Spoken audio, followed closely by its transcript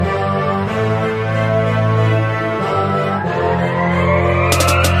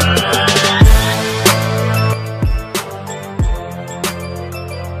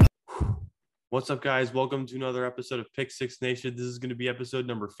up, guys? Welcome to another episode of Pick Six Nation. This is going to be episode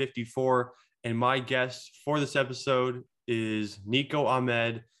number 54, and my guest for this episode is Nico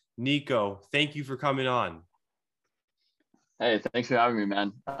Ahmed. Nico, thank you for coming on. Hey, thanks for having me,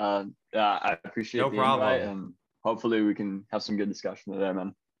 man. I appreciate the invite, and hopefully we can have some good discussion today,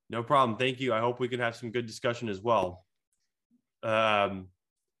 man. No problem. Thank you. I hope we can have some good discussion as well. And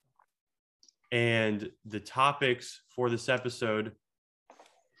the topics for this episode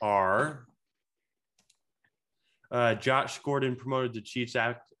are Josh Gordon promoted to Chiefs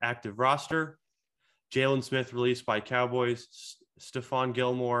active roster, Jalen Smith released by Cowboys, Stephon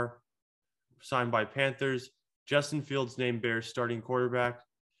Gilmore signed by Panthers, Justin Fields named Bears starting quarterback,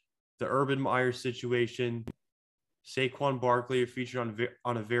 the Urban Meyer situation, Saquon Barkley featured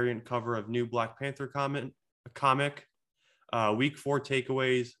on a variant cover of new Black Panther comic, Week 4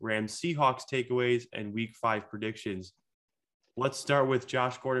 takeaways, Rams-Seahawks takeaways, and Week 5 predictions. Let's start with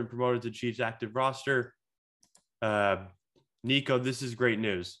Josh Gordon promoted to Chiefs active roster. Nico, this is great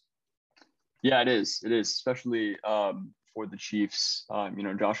news. Yeah, it is. It is, especially for the Chiefs.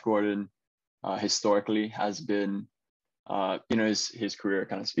 Josh Gordon historically has been, his career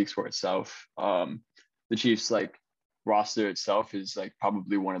kind of speaks for itself. The Chiefs roster itself is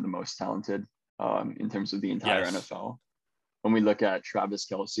probably one of the most talented in terms of the entire NFL. When we look at Travis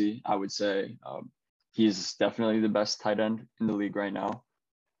Kelce, I would say he's definitely the best tight end in the league right now.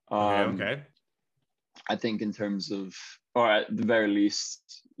 Okay. I think in terms of, or at the very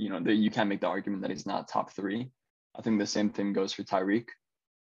least, you can't make the argument that he's not top three. I think the same thing goes for Tyreek.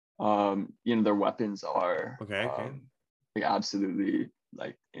 Their weapons are absolutely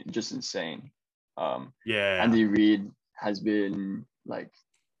just insane. Andy Reid has been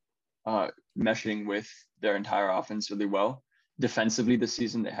meshing with their entire offense really well. Defensively this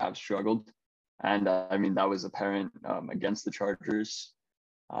season, they have struggled. And that was apparent against the Chargers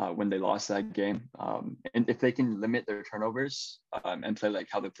when they lost that game. And if they can limit their turnovers and play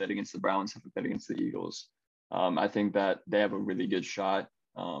how they played against the Browns, how they played against the Eagles, I think that they have a really good shot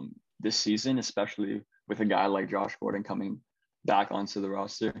this season, especially with a guy like Josh Gordon coming back onto the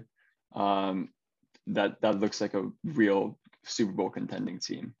roster. That looks like a real Super Bowl contending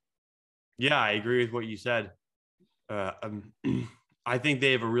team. Yeah, I agree with what you said. I think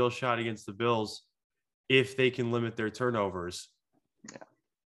they have a real shot against the Bills if they can limit their turnovers.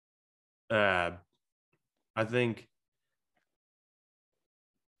 Yeah. I think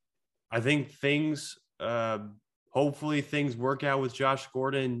things hopefully things work out with Josh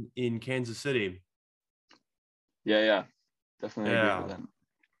Gordon in Kansas City. Yeah. Definitely agree with them.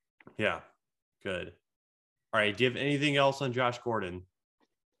 Yeah. Good. All right. Do you have anything else on Josh Gordon?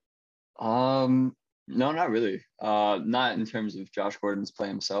 No, not really. Not in terms of Josh Gordon's play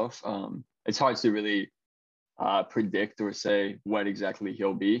himself. It's hard to really predict or say what exactly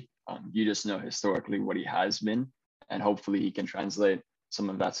he'll be. You just know historically what he has been, and hopefully he can translate some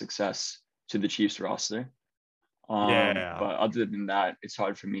of that success to the Chiefs roster. But other than that, it's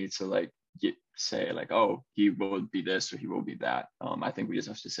hard for me to say oh, he will be this or he will be that. I think we just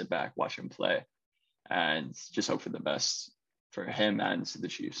have to sit back, watch him play, and just hope for the best for him and to the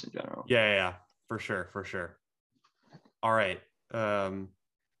Chiefs in general. Yeah, for sure. All right.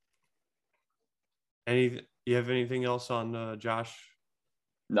 You have anything else on Josh?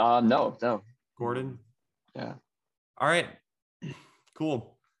 No. Gordon? Yeah. All right.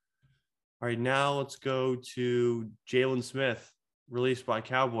 Cool. All right, now let's go to Jalen Smith, released by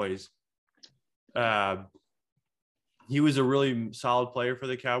Cowboys. He was a really solid player for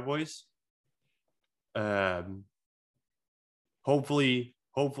the Cowboys. Hopefully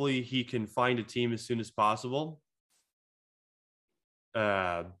he can find a team as soon as possible.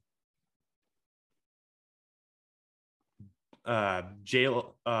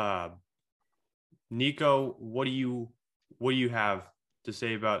 Nico, what do you have to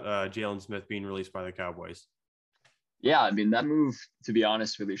say about Jalen Smith being released by the Cowboys? Yeah, that move, to be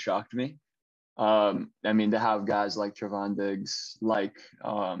honest, really shocked me. To have guys like Trevon Diggs,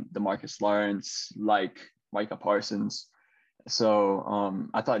 DeMarcus Lawrence, like Micah Parsons. So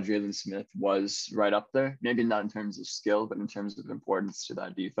I thought Jalen Smith was right up there, maybe not in terms of skill, but in terms of importance to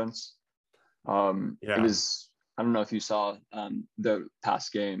that defense. It was, I don't know if you saw the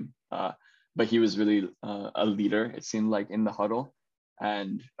past game, but he was really a leader, it seemed like, in the huddle.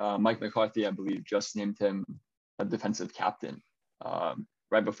 And Mike McCarthy, I believe, just named him a defensive captain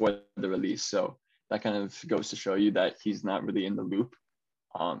right before the release. So that kind of goes to show you that he's not really in the loop.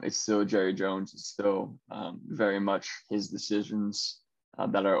 It's still Jerry Jones. It's still very much his decisions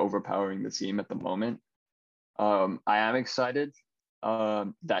that are overpowering the team at the moment. I am excited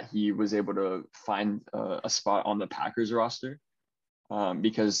that he was able to find a spot on the Packers roster.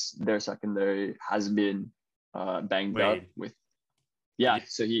 because their secondary has been banged up Wait. with. Yeah,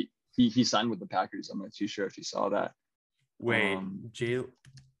 so he signed with the Packers. I'm not too sure if you saw that. Wait,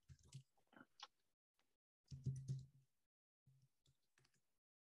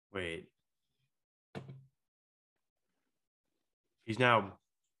 Wait. He's now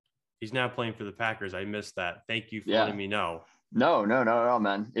playing for the Packers. I missed that. Thank you for letting me know. No,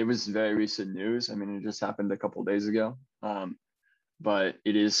 man. It was very recent news. I mean, it just happened a couple of days ago. But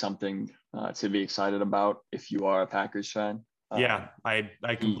it is something to be excited about if you are a Packers fan. Yeah, I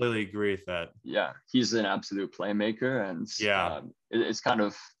completely agree with that. Yeah, he's an absolute playmaker, and it's kind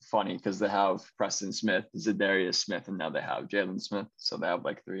of funny because they have Preston Smith, Zadarius Smith, and now they have Jalen Smith, so they have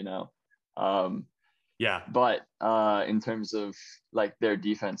like 3 now. But in terms of like their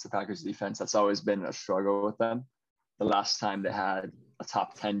defense, the Packers defense, that's always been a struggle with them. The last time they had a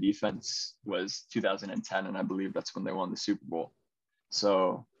top 10 defense was 2010, and I believe that's when they won the Super Bowl.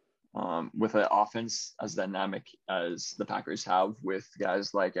 So with an offense as dynamic as the Packers have, with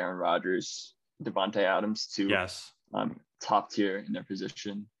guys like Aaron Rodgers, Devontae Adams, top tier in their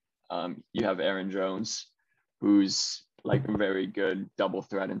position. You have Aaron Jones, who's like a very good double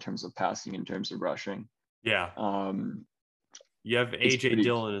threat in terms of passing, in terms of rushing. Yeah. You have AJ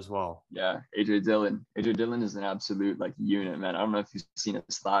Dillon as well. Yeah, AJ Dillon. AJ Dillon is an absolute like unit, man. I don't know if you've seen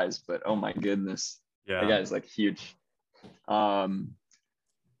his thighs, but oh my goodness. Yeah. That guy's like huge.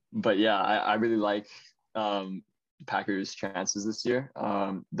 But yeah, I really like Packers' chances this year.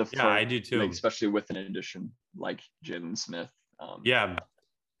 I do too. Like, especially with an addition like Jalen Smith.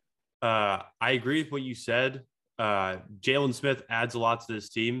 I agree with what you said. Jalen Smith adds a lot to this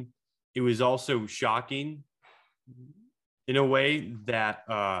team. It was also shocking in a way that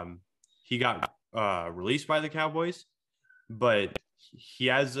he got released by the Cowboys, but he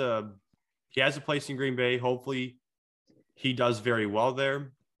has a place in Green Bay. Hopefully he does very well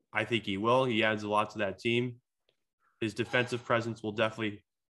there. I think he will. He adds a lot to that team. His defensive presence will definitely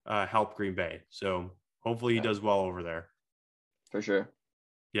help Green Bay. So hopefully he does well over there. For sure.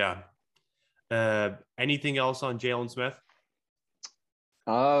 Yeah. Anything else on Jalen Smith?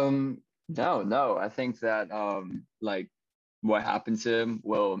 No. I think that like what happened to him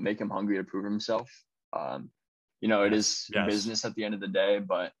will make him hungry to prove himself. It is business at the end of the day,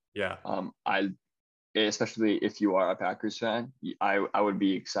 but especially if you are a Packers fan, I would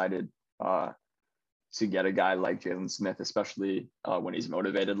be excited to get a guy like Jalen Smith, especially when he's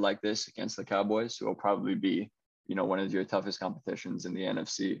motivated like this against the Cowboys, who will probably be, one of your toughest competitions in the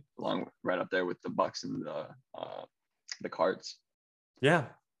NFC, right up there with the Bucs and the Cards. Yeah,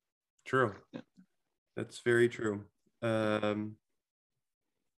 true. Yeah. That's very true.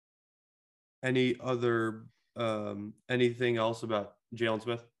 Any other anything else about Jalen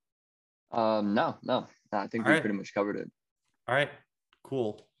Smith? No. I think we pretty much covered it. All right,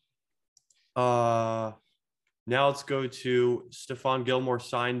 cool. Now let's go to Stephon Gilmore,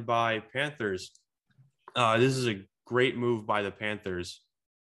 signed by Panthers. This is a great move by the Panthers.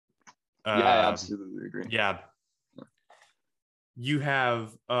 I absolutely agree. Yeah. You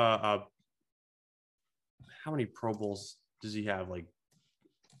have how many Pro Bowls does he have? Like,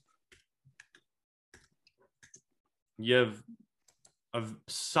 you have a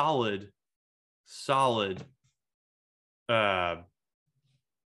solid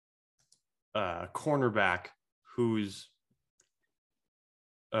cornerback who's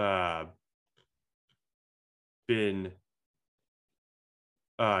been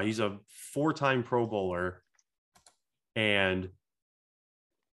he's a 4-time Pro Bowler, and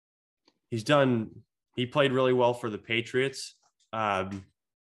he played really well for the Patriots. I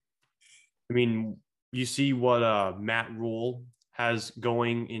mean, you see what Matt Rule has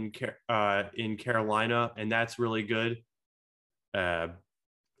going in Carolina, and that's really good. I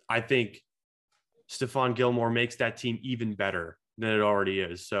think Stephon Gilmore makes that team even better than it already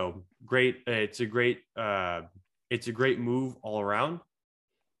is. So great. It's a great move all around.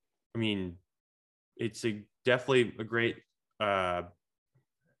 I mean, it's definitely a great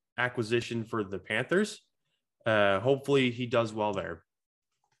acquisition for the Panthers. Hopefully he does well there.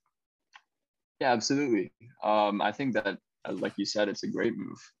 Yeah, absolutely. I think that, like you said, it's a great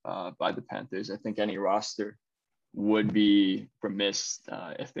move by the Panthers. I think any roster would be remiss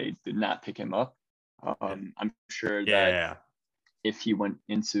if they did not pick him up. I'm sure that if he went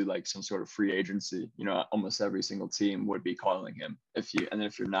into like some sort of free agency, almost every single team would be calling him. If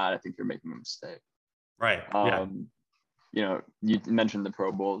you're not, I think you're making a mistake. Right. You mentioned the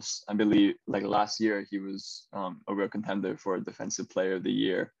Pro Bowls. I believe like last year he was a real contender for Defensive Player of the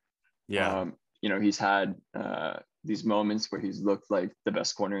Year. Yeah. He's had these moments where he's looked like the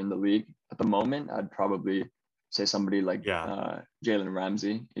best corner in the league. At the moment, I'd probably say somebody like Yeah. Jalen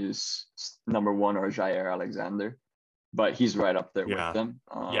Ramsey is number one, or Jair Alexander, but he's right up there with Yeah. them.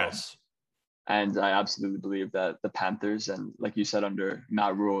 Yes. And I absolutely believe that the Panthers, and like you said, under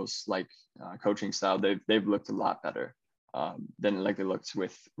Matt Rule's coaching style, they've looked a lot better than like they looked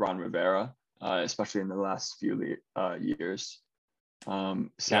with Ron Rivera, especially in the last few years.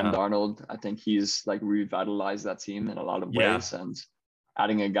 Sam Yeah. Darnold, I think he's like revitalized that team in a lot of Yeah. ways, and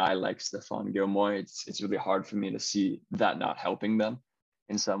adding a guy like Stephon Gilmore, it's really hard for me to see that not helping them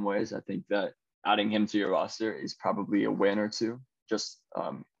in some ways. I think that adding him to your roster is probably a win or two, just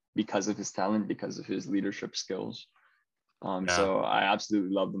because of his talent, because of his leadership skills. Yeah. So I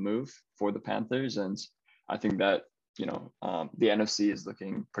absolutely love the move for the Panthers, and I think that the NFC is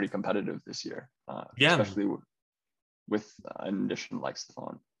looking pretty competitive this year, Yeah. especially with an addition like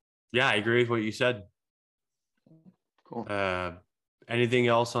Stephon. Yeah. I agree with what you said. Cool. Anything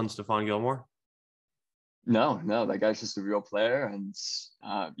else on Stephon Gilmore? No, that guy's just a real player, and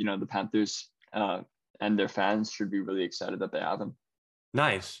the Panthers and their fans should be really excited that they have him.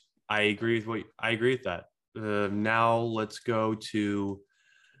 Nice. I agree with that. Now let's go to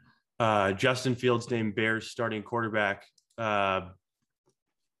Justin Fields named Bears starting quarterback.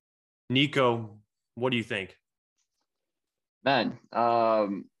 Nico, what do you think? Man, I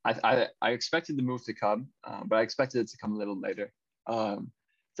expected the move to come, but I expected it to come a little later.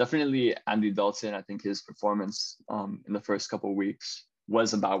 Definitely Andy Dalton. I think his performance in the first couple of weeks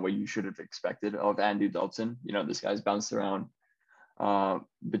was about what you should have expected of Andy Dalton. This guy's bounced around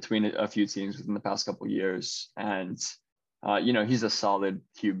between a few teams within the past couple of years, and he's a solid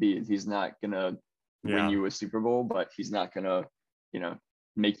QB. He's not gonna win you a Super Bowl, but he's not gonna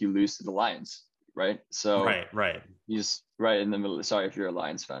make you lose to the Lions, right? So right. he's right in the middle. Sorry if you're a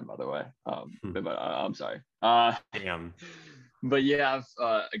Lions fan, by the way. But I'm sorry. Damn. But you have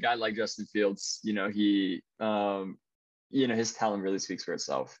a guy like Justin Fields. He his talent really speaks for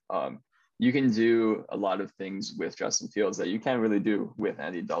itself. You can do a lot of things with Justin Fields that you can't really do with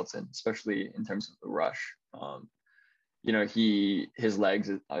Andy Dalton, especially in terms of the rush. His legs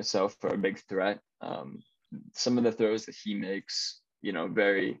itself are a big threat. Some of the throws that he makes,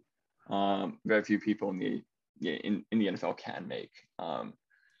 very few people in the NFL can make.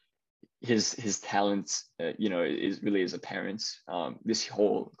 His talent, is really is apparent. This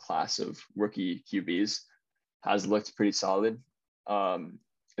whole class of rookie QBs has looked pretty solid.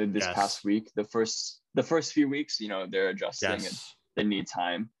 This past week, the first few weeks, they're adjusting and they need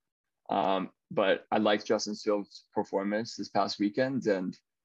time. But I like Justin Fields' performance this past weekend, and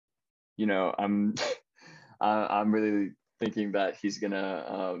I'm I'm really thinking that he's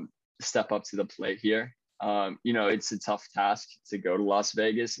gonna step up to the plate here. It's a tough task to go to Las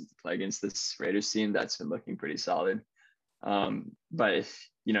Vegas and to play against this Raiders team that's been looking pretty solid. But if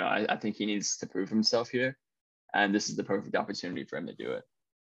I think he needs to prove himself here, and this is the perfect opportunity for him to do it.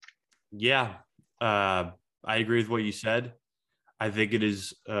 Yeah, I agree with what you said. I think it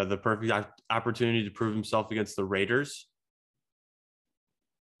is the perfect opportunity to prove himself against the Raiders.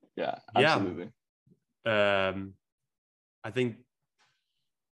 Yeah, absolutely. I think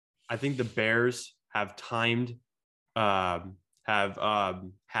the Bears have had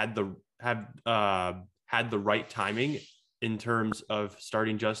the right timing in terms of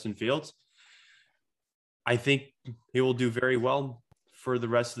starting Justin Fields. I think he will do very well for the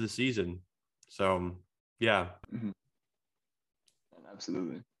rest of the season. So, yeah. Mm-hmm.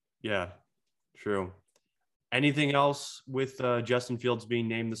 Absolutely. Yeah, true. Anything else with Justin Fields being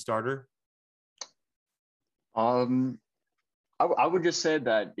named the starter? I would just say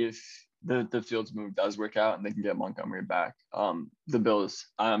that if the Fields move does work out and they can get Montgomery back, the Bears,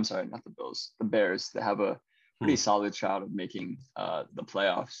 they have a pretty solid shot of making the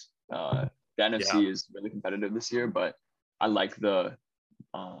playoffs. The NFC is really competitive this year, but I like the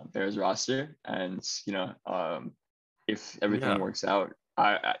Bears roster, and if everything works out,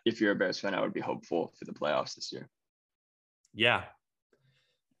 if you're a Bears fan, I would be hopeful for the playoffs this year. Yeah,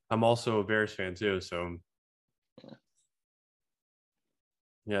 I'm also a Bears fan too, so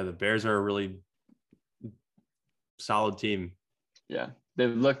yeah, the Bears are a really solid team. Yeah,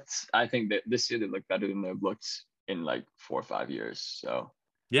 I think that this year they look better than they've looked in like 4 or 5 years. So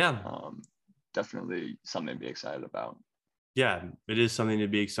yeah, definitely something to be excited about. Yeah, it is something to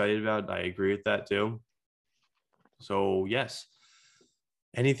be excited about. I agree with that too. So yes.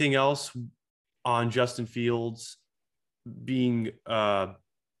 Anything else on Justin Fields being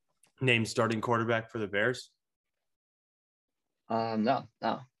named starting quarterback for the Bears? No.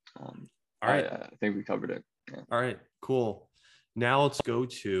 All right. I think we covered it. Yeah. All right, cool. Now let's go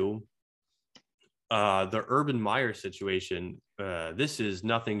to the Urban Meyer situation. This is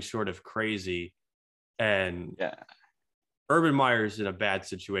nothing short of crazy. And Yeah. Urban Meyer's in a bad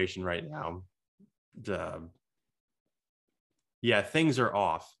situation right now. Yeah, things are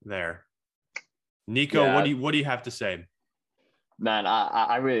off there. Nico, Yeah, what do you have to say? man,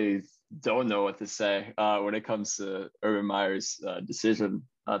 I really don't know what to say when it comes to Urban Meyer's decision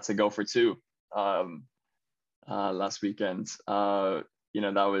to go for two last weekend. That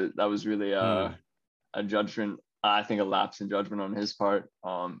was really a judgment. I think a lapse in judgment on his part.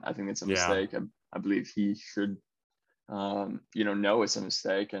 I think it's a Yeah. mistake. I believe he should, know it's a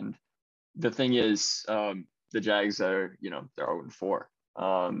mistake. And the thing is, the Jags are, they're 0-4.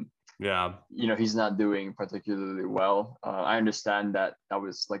 Yeah. He's not doing particularly well. I understand that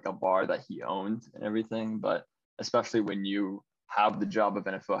was like a bar that he owned and everything, but especially when you have the job of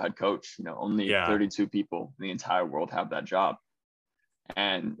NFL head coach, only Yeah. 32 people in the entire world have that job.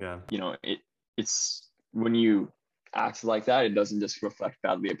 And, Yeah. It's when you act like that, it doesn't just reflect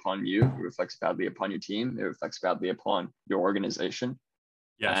badly upon you, it reflects badly upon your team, it reflects badly upon your organization.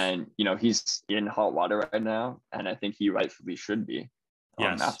 Yes. And, he's in hot water right now. And I think he rightfully should be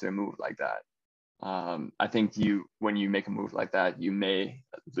Yes. after a move like that. I think when you make a move like that, you may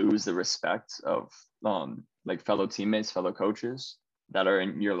lose the respect of like fellow teammates, fellow coaches that are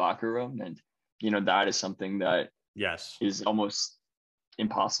in your locker room. And, that is something that Yes. is almost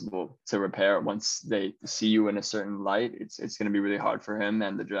impossible to repair. Once they see you in a certain light, it's going to be really hard for him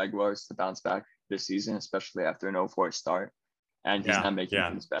and the Jaguars to bounce back this season, especially after an 0-4 start. And he's not making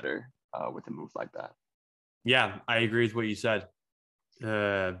things better with a move like that. Yeah, I agree with what you said.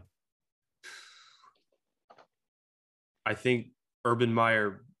 I think Urban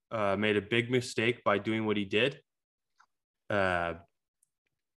Meyer made a big mistake by doing what he did.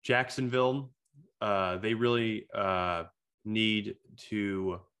 Jacksonville, they really need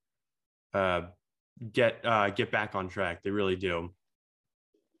to get back on track. They really do.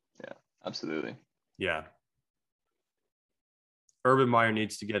 Yeah, absolutely. Yeah. Urban Meyer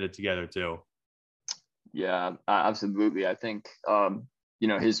needs to get it together too. Yeah, absolutely. I think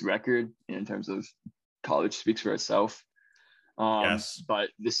his record in terms of college speaks for itself. Yes.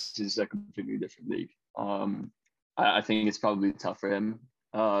 But this is a completely different league. I think it's probably tough for him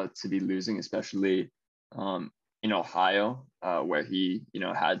to be losing, especially in Ohio, where he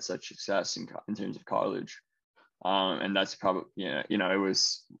had such success in terms of college. And that's probably it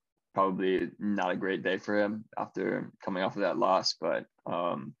was probably not a great day for him after coming off of that loss, but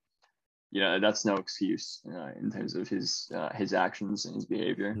that's no excuse in terms of his actions and his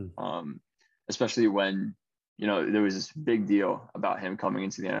behavior, especially when there was this big deal about him coming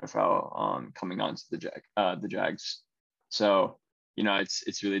into the NFL, coming on to the Jags. So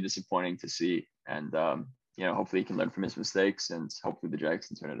it's really disappointing to see, and hopefully he can learn from his mistakes, and hopefully the Jags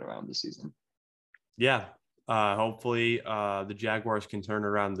can turn it around this season. Yeah, hopefully the Jaguars can turn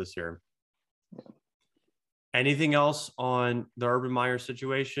around this year. Yeah. Anything else on the Urban Meyer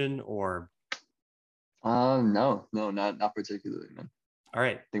situation, or? No, not particularly, man. All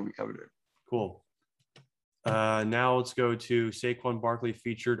right. I think we covered it. Cool. Now let's go to Saquon Barkley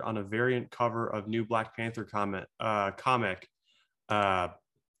featured on a variant cover of new Black Panther comic.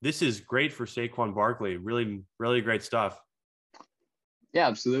 This is great for Saquon Barkley. Really, really great stuff. Yeah,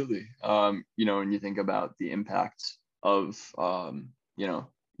 absolutely. When you think about the impact of,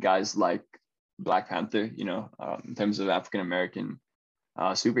 guys like Black Panther, in terms of African-American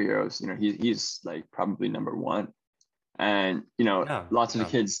superheroes, he's like probably number one. And, lots of the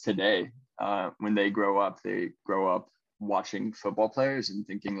kids today, when they grow up watching football players and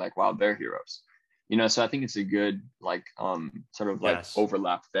thinking like, wow, they're heroes. So I think it's a good sort of like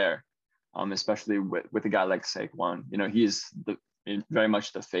overlap there, especially with a guy like Saquon. He's very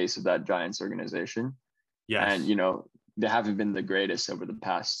much the face of that Giants organization. Yes. And they haven't been the greatest over the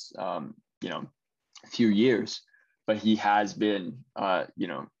past few years, but he has been a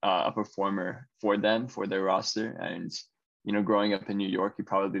performer for them, for their roster. And growing up in New York, you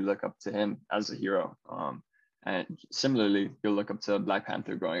probably look up to him as a hero. And similarly, you'll look up to Black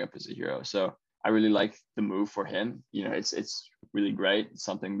Panther growing up as a hero. So I really like the move for him. It's really great. It's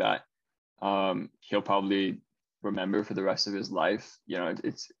something that he'll probably remember for the rest of his life.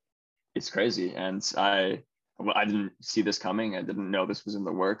 It's crazy. And I didn't see this coming. I didn't know this was in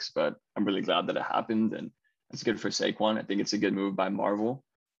the works, but I'm really glad that it happened. And it's good for Saquon. I think it's a good move by Marvel.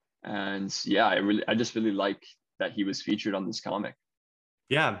 And yeah, I just really like that he was featured on this comic.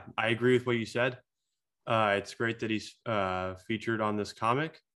 Yeah, I agree with what you said. It's great that he's featured on this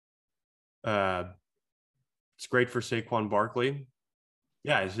comic. It's great for Saquon Barkley.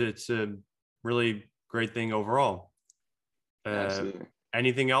 Yeah, it's a really great thing overall. Absolutely.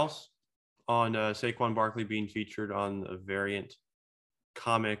 Anything else on Saquon Barkley being featured on a variant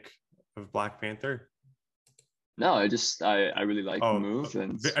comic of Black Panther? No, I really like the Oh, move,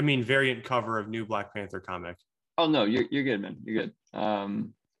 and I mean, variant cover of new Black Panther comic. oh no, you're good, man. You're good.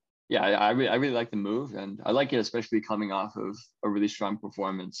 Yeah, I really like the move, and I like it especially coming off of a really strong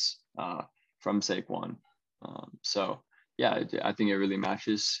performance from Saquon. So yeah, I think it really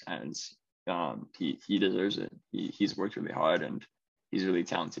matches, and he deserves it. He's worked really hard, and he's a really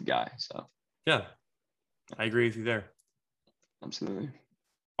talented guy. So Yeah, I agree with you there. absolutely.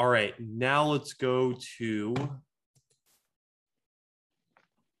 All right, now let's go to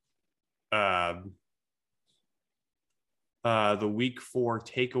the week 4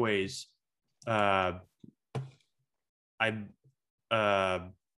 takeaways. I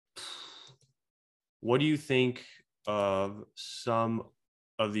what do you think of some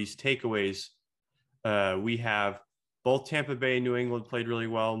of these takeaways? We have both Tampa Bay and New England played really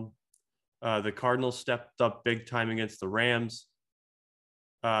well. The Cardinals stepped up big time against the Rams.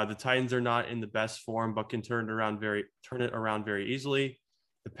 The Titans are not in the best form, but can turn it around very easily.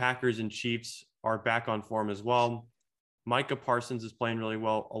 The Packers and Chiefs are back on form as well. Micah Parsons is playing really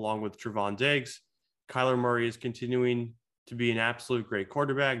well, along with Trevon Diggs. Kyler Murray is continuing to be an absolute great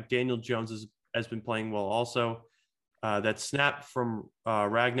quarterback. Daniel Jones has been playing well also. That snap from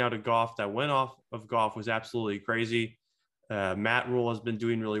Ragnow to Goff that went off of Goff was absolutely crazy. Matt Rule has been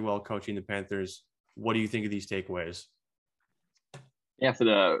doing really well coaching the Panthers. What do you think of these takeaways? Yeah,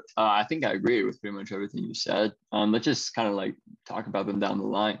 I think I agree with pretty much everything you said. Let's just kind of like talk about them down the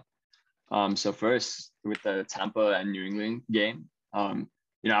line. So first with the Tampa and New England game,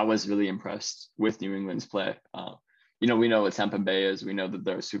 I was really impressed with New England's play. We know what Tampa Bay is. We know that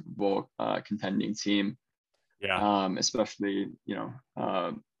they're a Super Bowl contending team. Yeah. Especially,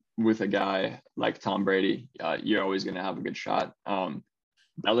 with a guy like Tom Brady, you're always going to have a good shot.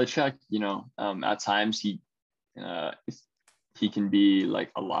 Belichick, at times he can be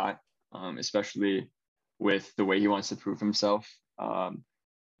like a lot, especially with the way he wants to prove himself.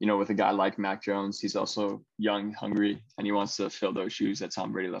 With a guy like Mac Jones, he's also young, hungry, and he wants to fill those shoes that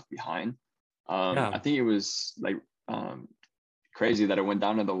Tom Brady left behind. I think it was like crazy that it went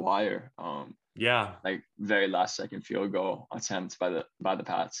down to the wire. Like very last second field goal attempt by the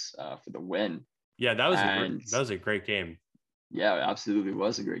Pats for the win. Yeah, that was a great game. Yeah, it absolutely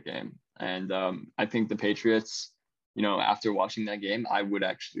was a great game. And I think the Patriots, after watching that game, I would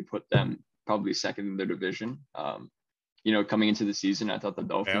actually put them probably second in their division. Coming into the season, I thought the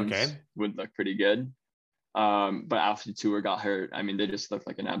Dolphins would look pretty good. But after Tua got hurt, I mean, they just looked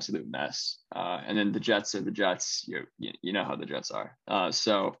like an absolute mess. And then the Jets are the Jets. You know how the Jets are.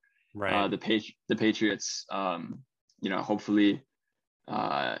 Right. The Patriots, hopefully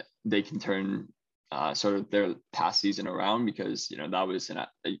they can turn sort of their past season around, because that was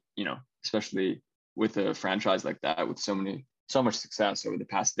especially with a franchise like that with so much success over the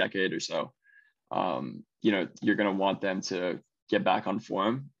past decade or so. You're gonna want them to get back on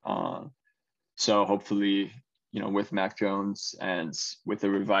form. So hopefully, with Mac Jones and with a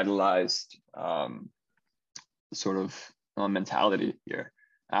revitalized sort of mentality here,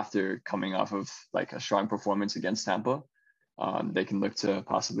 after coming off of like a strong performance against Tampa, they can look to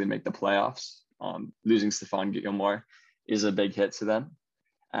possibly make the playoffs. Losing Stephon Gilmore is a big hit to them.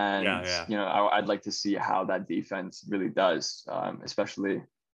 And, I'd like to see how that defense really does, especially,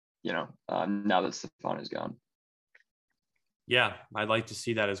 now that Stephon is gone. Yeah, I'd like to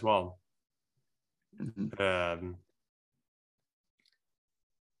see that as well. Mm-hmm.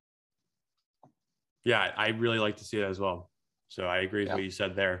 Yeah, I really like to see that as well. So I agree with what you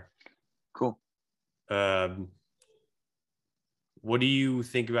said there. Cool. What do you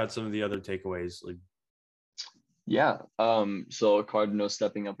think about some of the other takeaways? So Cardinals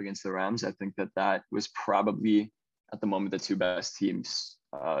stepping up against the Rams, I think that was probably at the moment the two best teams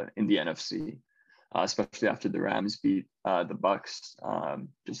in the NFC, especially after the Rams beat the Bucks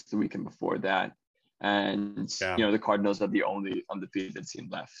just the weekend before that. And the Cardinals are the only undefeated team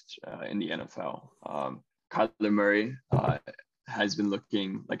left in the NFL. Kyler Murray has been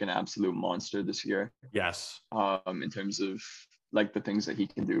looking like an absolute monster this year. Yes. In terms of like the things that he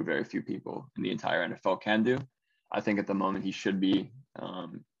can do, very few people in the entire NFL can do. I think at the moment he should be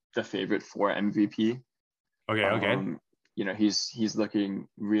the favorite for MVP. Okay. He's looking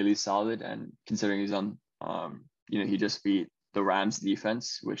really solid, and considering he's on, he just beat the Rams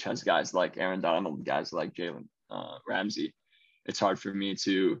defense, which has guys like Aaron Donald, guys like Jalen Ramsey. It's hard for me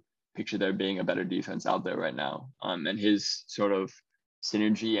to picture there being a better defense out there right now. And his sort of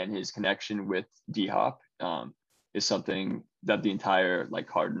synergy and his connection with D-Hop is something that the entire like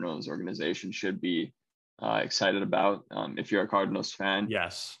Cardinals organization should be excited about. If you're a Cardinals fan,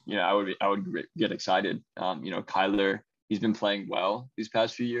 yes, I would get excited. Kyler, he's been playing well these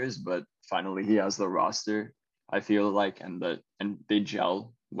past few years, but finally he has the roster I feel like, and they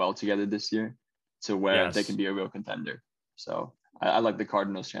gel well together this year to where they can Yes. be a real contender. So I like the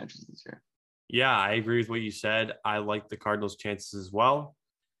Cardinals' chances this year. Yeah, I agree with what you said. I like the Cardinals' chances as well.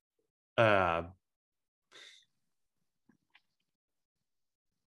 Uh,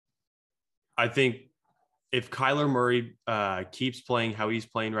 I think if Kyler Murray keeps playing how he's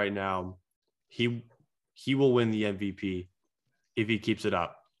playing right now, he he will win the MVP if he keeps it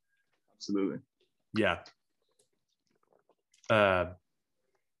up. Absolutely. Yeah. Uh,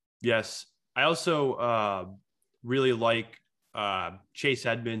 yes. I also really like Chase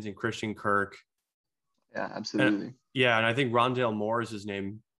Edmonds and Christian Kirk. Yeah, And absolutely. yeah, and I think Rondale Moore is his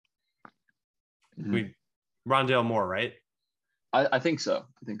name. I Mhm. mean, Rondale Moore, right? I think so.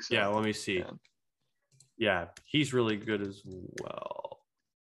 I think Yeah, so. let me see. Yeah. Yeah, he's really good as well.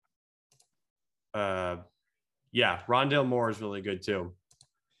 Uh, yeah, Rondale Moore is really good too.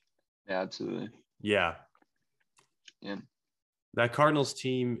 Yeah, absolutely. Yeah, Yeah. that Cardinals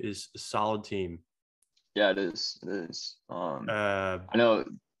team is a solid team. Yeah, it is. It is. Uh, I know.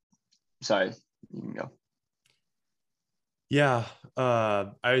 Sorry, you can go. yeah,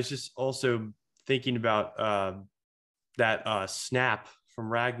 I was just also thinking about that snap from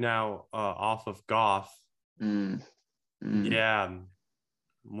Ragnow off of Goff. Mm, mm. Yeah,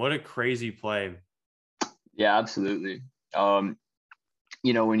 what a crazy play. Yeah, absolutely. Um,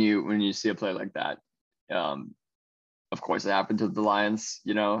 when you see a play like that, um, of course it happened to the Lions.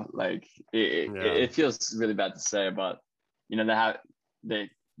 Like Yeah, it feels really bad to say, but they have they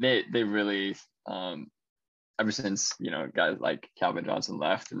they really ever since guys like Calvin Johnson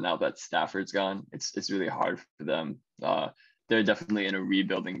left and now that Stafford's gone, it's really hard for them. They're definitely in a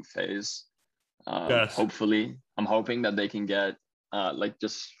rebuilding phase. yes, Hopefully, I'm hoping that they can get like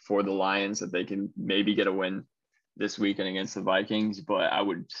just for the Lions that they can maybe get a win this weekend against the Vikings, but I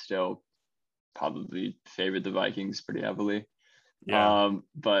would still probably favorite the Vikings pretty heavily. yeah,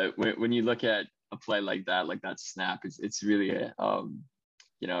 But when you look at a play like that snap, it's really it's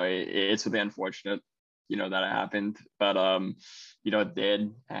really unfortunate, that it happened, but it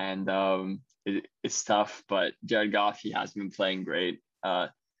did, and it's tough. But Jared Goff, he has been playing great.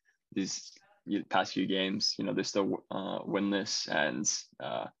 These past few games, they're still winless, and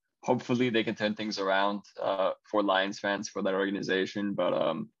hopefully they can turn things around for Lions fans, for that organization.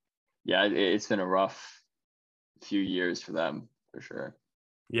 But yeah, it's been a rough few years for them for sure.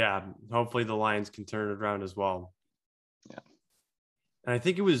 yeah. Hopefully the Lions can turn it around as well. Yeah. And I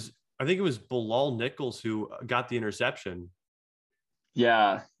think it was Bilal Nichols who got the interception.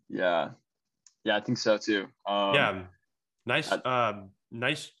 Yeah. Yeah. Yeah. I think so too. Yeah, nice. I,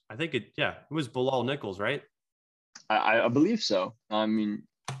 Nice. I think it. Yeah, it was Bilal Nichols, right? I believe so. I mean,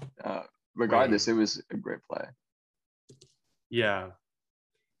 uh, regardless, Wait. it was a great play. Yeah.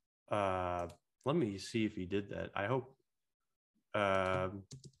 Uh, let me see if he did that. I hope. Um,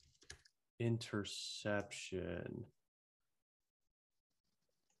 interception.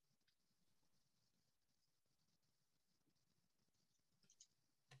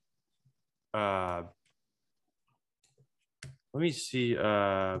 Uh, let me see.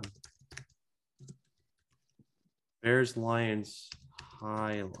 Bears Lions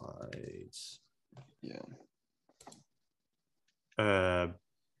highlights. Yeah. Uh,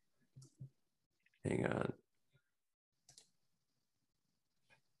 hang on.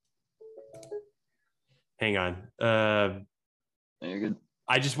 Hang on. You're good.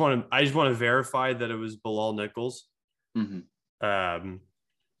 I just want to verify that it was Bilal Nichols Mm-hmm. um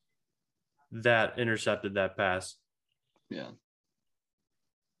that intercepted that pass. Yeah.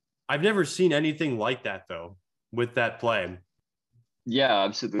 I've never seen anything like that though with that play. Yeah,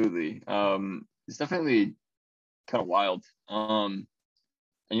 absolutely. It's definitely kind of wild. And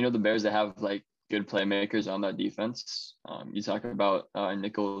the Bears, they have like good playmakers on that defense. You talk about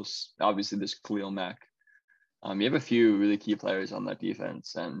Nichols, obviously there's Khalil Mack. You have a few really key players on that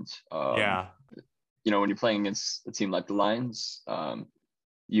defense, and Yeah. when you're playing against a team like the Lions,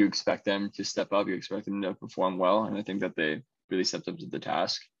 you expect them to step up. You expect them to perform well, and I think that they really stepped up to the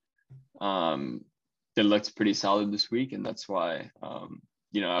task. Um, they looked pretty solid this week, and that's why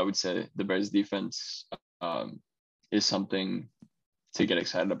I would say the Bears defense is something to get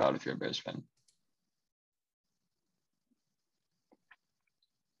excited about if you're a Bears fan.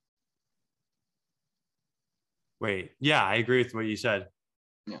 Wait. Yeah, I agree with what you said.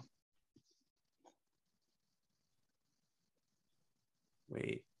 Yeah.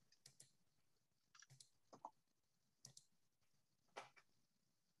 Wait.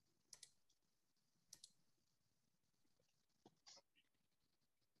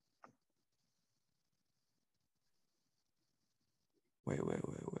 Wait.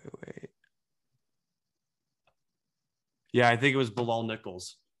 Yeah, I think it was Bilal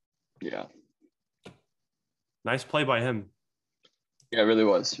Nichols. Yeah. Nice play by him. Yeah, it really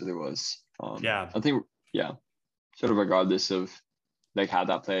was. Really was. Yeah. I think, yeah, sort of regardless of like how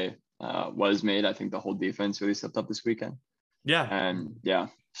that play was made, I think the whole defense really stepped up this weekend. Yeah. And yeah,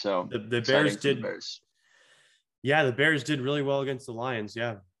 so The exciting Bears for the did. Bears. Yeah, the Bears did really well against the Lions.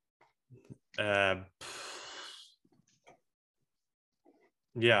 Yeah. Uh,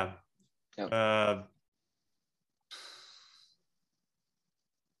 yeah. Yeah.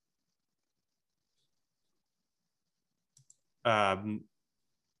 Um,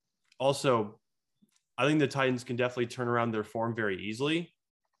 Also, I think the Titans can definitely turn around their form very easily.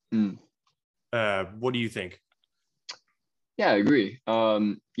 Mm. What do you think? Yeah, I agree.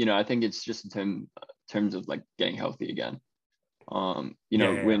 I think it's just in terms of like getting healthy again.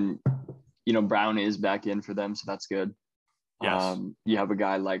 Yeah. When Brown is back in for them, so that's good. Yes. You have a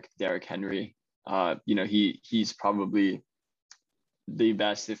guy like Derrick Henry. He's probably the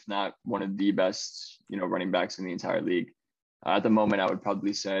best, if not one of the best, running backs in the entire league. At the moment, I would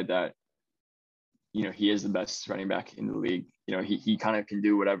probably say that, he is the best running back in the league. He kind of can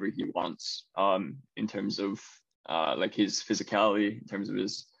do whatever he wants in terms of like his physicality, in terms of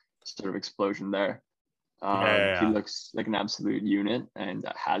his sort of explosion there. He Yeah. looks like an absolute unit and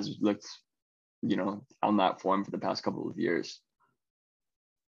has looked, on that form for the past couple of years.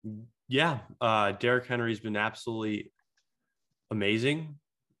 Yeah. Derrick Henry's been absolutely amazing.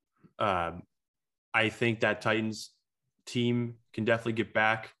 I think that Titans team can definitely get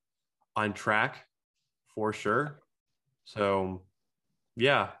back on track for sure. So,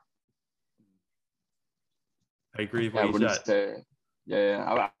 yeah, I agree with Yeah, what I you wouldn't said. say.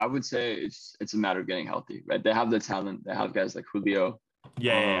 Yeah. I would say it's a matter of getting healthy, right? They have the talent. They have guys like Julio,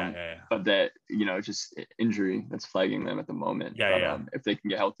 but that just injury that's flagging them at the moment. But Yeah. if they can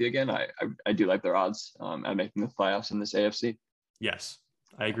get healthy again, I do like their odds at making the playoffs in this AFC. Yes,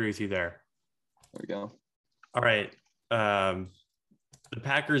 I agree with you there. There we go. All right. The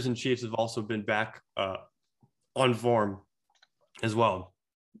Packers and Chiefs have also been back on form as well.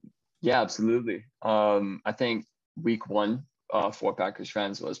 Yeah, absolutely. I think week one for Packers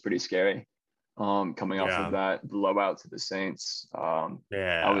fans was pretty scary. Coming off of Yeah. that blowout to the Saints. That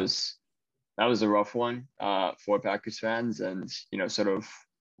Yeah. was that was a rough one for Packers fans, and sort of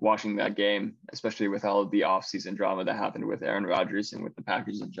watching that game, especially with all of the offseason drama that happened with Aaron Rodgers and with the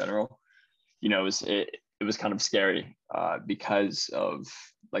Packers in general. It was kind of scary because of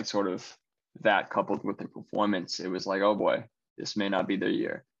like sort of that coupled with the performance. It was like, oh boy, this may not be their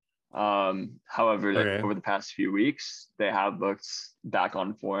year. However, Okay. over the past few weeks, they have looked back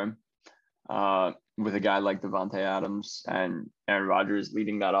on form with a guy like Devontae Adams and Aaron Rodgers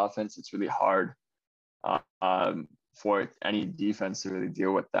leading that offense. It's really hard for any defense to really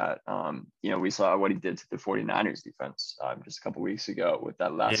deal with that. We saw what he did to the 49ers defense just a couple weeks ago with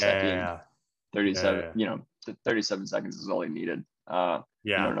that last second Yeah. 37. Yeah. 37 seconds is all he needed. Yeah.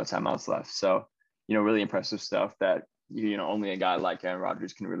 No timeouts left. So, really impressive stuff that only a guy like Aaron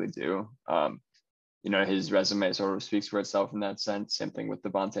Rodgers can really do. His resume sort of speaks for itself in that sense. Same thing with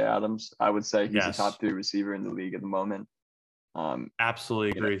Devontae Adams. I would say he's a Yes. top 3 receiver in the league at the moment.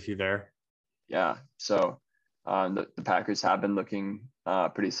 Absolutely agree with you there. Yeah. So the Packers have been looking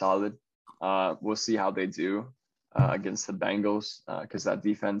pretty solid. We'll see how they do against the Bengals because that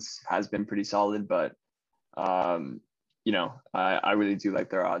defense has been pretty solid. But, I really do like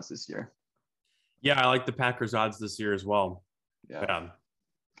their odds this year. Yeah, I like the Packers odds this year as well. Yeah.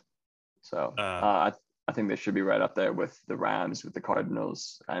 So I think they should be right up there with the Rams, with the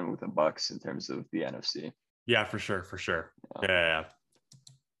Cardinals, and with the Bucks in terms of the NFC. Yeah, for sure. Yeah.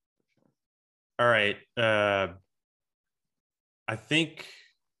 All right. I think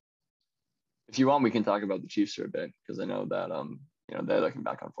if you want, we can talk about the Chiefs for a bit because I know that they're looking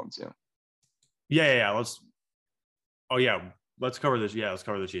back on form too. Yeah. Let's cover this. Yeah, let's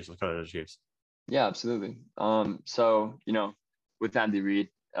cover the Chiefs. Yeah, absolutely. So with Andy Reid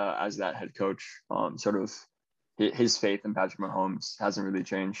as that head coach, sort of his faith in Patrick Mahomes hasn't really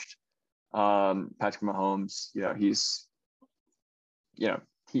changed. Patrick Mahomes, he's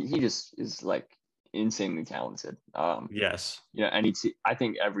he just is like insanely talented. Yes. I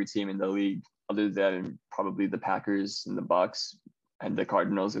think every team in the league, other than probably the Packers and the Bucks and the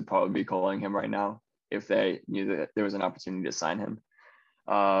Cardinals, would probably be calling him right now if they knew that there was an opportunity to sign him.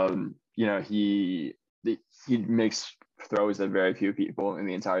 He makes throws that very few people in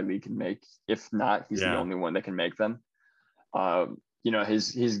the entire league can make. If not, he's the only one that can make them.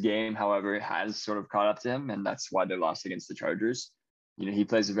 His game, however, has sort of caught up to him, and that's why they lost against the Chargers. He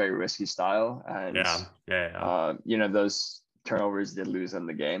plays a very risky style, and those turnovers did lose them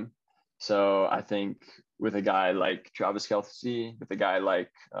the game. So I think with a guy like Travis Kelce, with a guy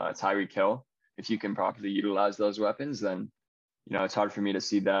like Tyreek Hill, if you can properly utilize those weapons, then it's hard for me to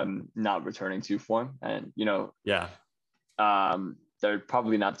see them not returning to form. And Yeah. they're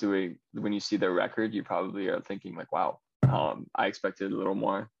probably not doing. When you see their record, you probably are thinking like, wow, I expected a little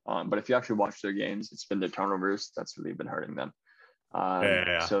more. But if you actually watch their games, it's been their turnovers that's really been hurting them.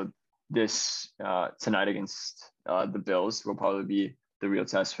 Yeah. So this tonight against the Bills will probably be the real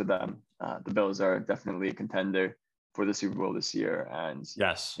test for them. The Bills are definitely a contender for the Super Bowl this year, and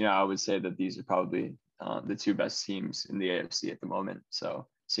Yes. I would say that these are probably the two best teams in the AFC at the moment. So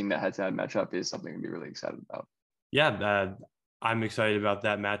seeing that head-to-head matchup is something to be really excited about. Yeah, I'm excited about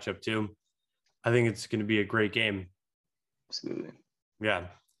that matchup too. I think it's going to be a great game. Absolutely. Yeah.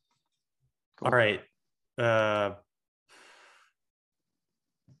 Cool. All right.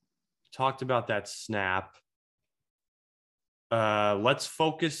 Talked about that snap. Let's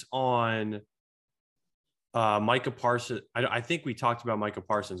focus on Micah Parsons. I think we talked about Micah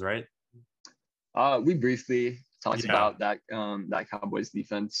Parsons, right? We briefly talked Yeah. about that Cowboys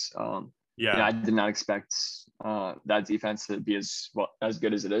defense. Yeah. I did not expect that defense to be as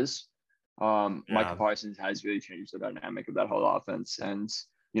good as it is. Micah Parsons has really changed the dynamic of that whole offense, and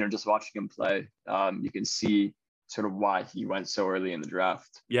just watching him play, you can see sort of why he went so early in the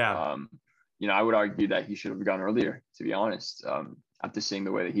draft. Yeah. I would argue that he should have gone earlier, to be honest. After seeing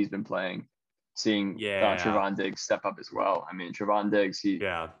the way that he's been playing, seeing Trevon Diggs step up as well. I mean, Trevon Diggs, he's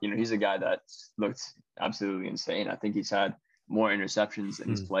a guy that looked absolutely insane. I think he's had more interceptions than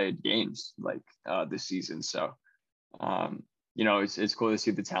he's played games like this season. So, it's cool to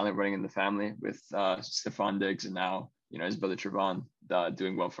see the talent running in the family with Stephon Diggs and now, his brother Trevon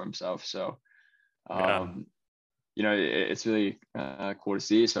doing well for himself. So, it's really cool to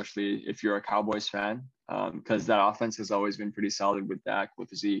see, especially if you're a Cowboys fan, because that offense has always been pretty solid with Dak,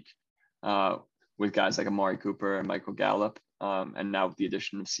 with Zeke, with guys like Amari Cooper and Michael Gallup, and now with the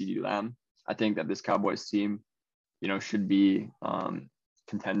addition of CeeDee Lamb. I think that this Cowboys team, should be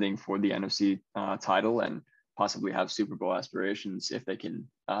contending for the NFC title and possibly have Super Bowl aspirations if they can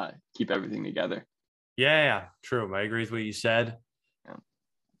keep everything together. Yeah, true. I agree with what you said.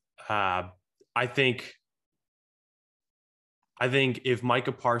 Yeah. I think if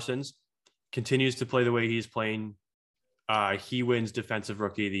Micah Parsons continues to play the way he's playing, he wins Defensive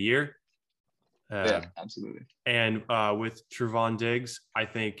Rookie of the Year. Yeah, absolutely. And with Trevon Diggs, I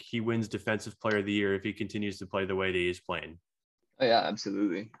think he wins Defensive Player of the Year if he continues to play the way that he's playing. Oh, yeah,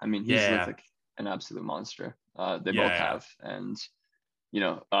 absolutely. I mean, he's looked like an absolute monster. They both have. And,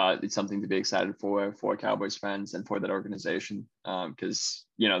 it's something to be excited for Cowboys fans and for that organization because,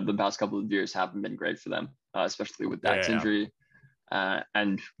 the past couple of years haven't been great for them, especially with Dak's injury.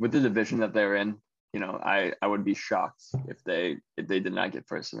 And with the division that they're in, I would be shocked if they did not get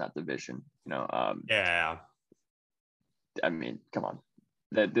first in that division. I mean, come on,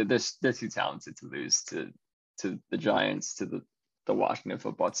 they're too talented to lose to the Giants, to the Washington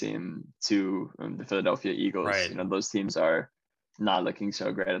football team, to the Philadelphia Eagles. Right. Those teams are not looking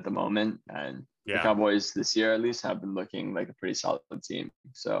so great at the moment, and the Cowboys this year at least have been looking like a pretty solid team.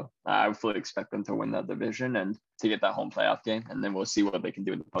 So I would fully expect them to win that division and to get that home playoff game, and then we'll see what they can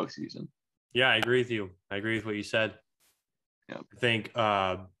do in the postseason. Yeah, I agree with you. I agree with what you said. Yeah. I think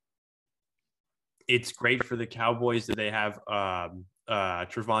it's great for the Cowboys that they have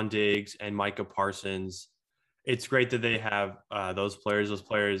Trevon Diggs and Micah Parsons. It's great that they have those players. Those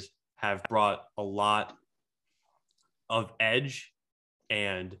players have brought a lot of edge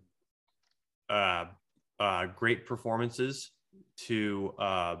and great performances to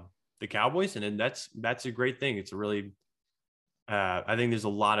the Cowboys, and that's a great thing. It's a really I think there's a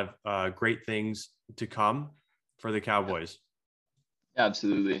lot of great things to come for the Cowboys. Yeah,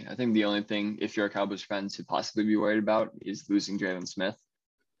 absolutely. I think the only thing, if you're a Cowboys fan, to possibly be worried about is losing Jalen Smith.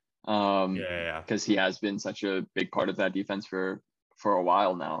 Because he has been such a big part of that defense for a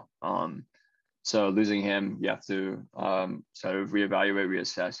while now. So losing him, you have to sort of reevaluate,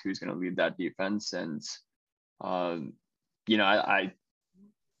 reassess who's going to lead that defense. And, I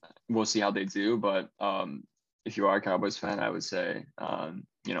we'll see how they do. But if you are a Cowboys fan, I would say,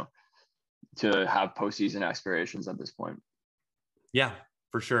 to have postseason aspirations at this point. Yeah,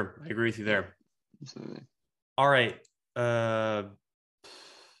 for sure. I agree with you there. Absolutely. All right.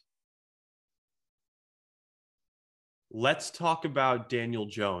 Let's talk about Daniel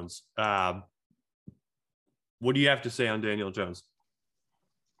Jones. What do you have to say on Daniel Jones?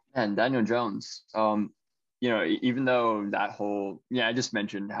 And Daniel Jones, even though that whole, I just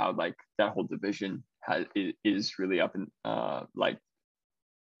mentioned how like that whole division is really up in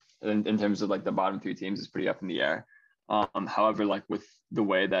in terms of like the bottom three teams is pretty up in the air. However, like with the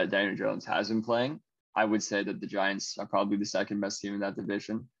way that Daniel Jones has been playing, I would say that the Giants are probably the second best team in that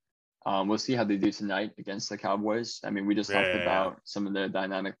division. We'll see how they do tonight against the Cowboys. I mean, we just talked about some of their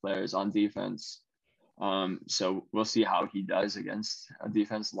dynamic players on defense. So we'll see how he does against a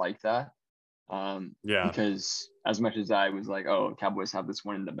defense like that. Because as much as I was like, oh, Cowboys have this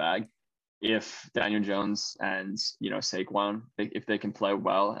one in the bag, if Daniel Jones and, Saquon, if they can play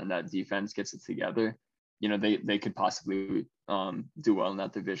well and that defense gets it together, they could possibly do well in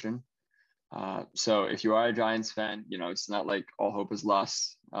that division. So if you are a Giants fan, it's not like all hope is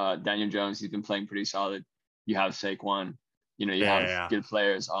lost. Daniel Jones, he's been playing pretty solid. You have Saquon, you have good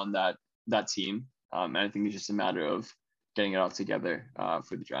players on that team. And I think it's just a matter of getting it all together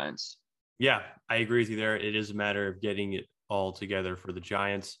for the Giants. Yeah, I agree with you there. It is a matter of getting it all together for the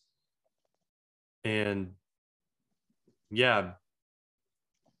Giants. And yeah,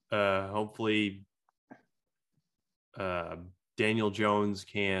 hopefully Daniel Jones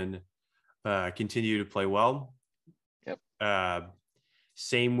can continue to play well. Yep.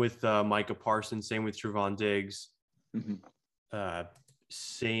 Same with Micah Parsons, same with Trevon Diggs. Mm-hmm.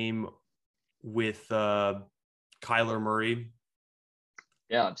 Same with Kyler Murray.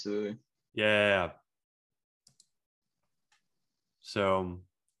 Yeah, absolutely. Yeah. So,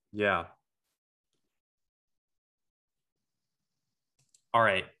 yeah. All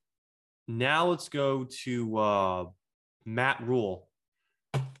right. Now let's go to Matt Rule.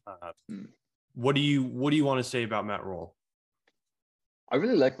 What do you want to say about Matt Rule? I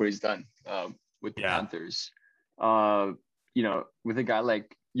really like what he's done with the Panthers. With a guy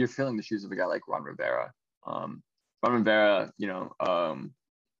like, you're filling the shoes of a guy like Ron Rivera. Ron Rivera,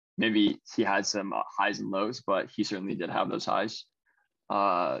 maybe he had some highs and lows, but he certainly did have those highs.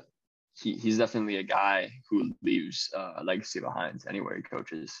 He's definitely a guy who leaves a legacy behind anywhere he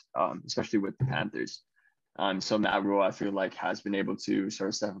coaches, especially with the Panthers. So Matt Rule, I feel like, has been able to sort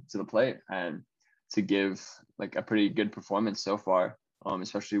of step up to the plate and to give like a pretty good performance so far,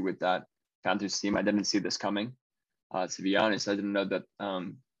 especially with that Panthers team. I didn't see this coming. To be honest, I didn't know that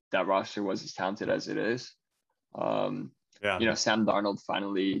that roster was as talented as it is. Sam Darnold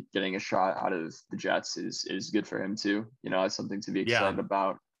finally getting a shot out of the Jets is good for him too. It's something to be excited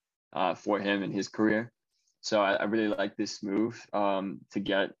about for him in his career. So I really like this move to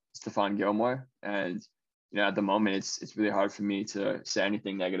get Stephon Gilmore. And at the moment, it's really hard for me to say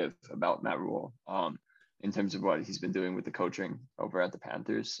anything negative about Matt Rule in terms of what he's been doing with the coaching over at the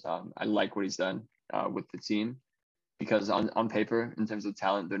Panthers. I like what he's done with the team, because on paper, in terms of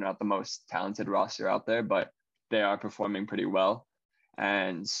talent, they're not the most talented roster out there, but they are performing pretty well.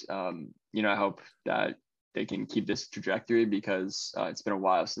 And, I hope that they can keep this trajectory, because it's been a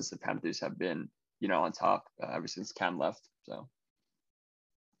while since the Panthers have been, on top ever since Cam left. So.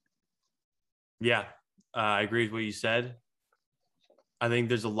 Yeah, I agree with what you said. I think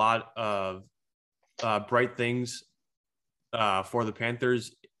there's a lot of bright things for the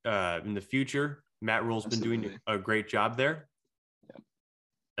Panthers in the future. Matt Rule's been doing a great job there.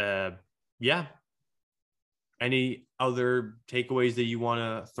 Yeah. Any other takeaways that you want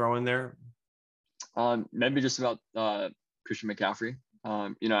to throw in there? Maybe just about Christian McCaffrey.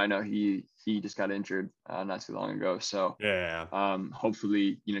 I know he just got injured not too long ago. So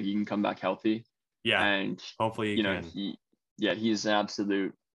hopefully, he can come back healthy. Yeah. And hopefully he's an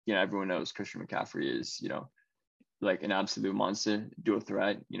absolute, everyone knows Christian McCaffrey is, like an absolute monster, dual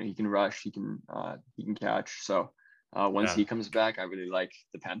threat. He can rush, he can catch. So once he comes back, I really like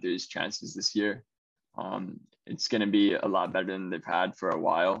the Panthers' chances this year. It's going to be a lot better than they've had for a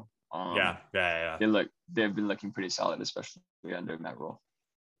while. They've been looking pretty solid, especially under Matt Rule.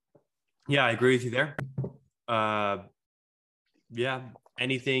 Yeah, I agree with you there.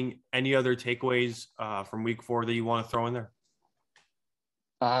 Any other takeaways from week 4 that you want to throw in there?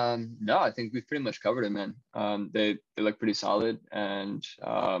 No, I think we've pretty much covered it, man. They look pretty solid, and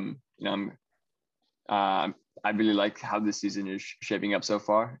I really like how this season is shaping up so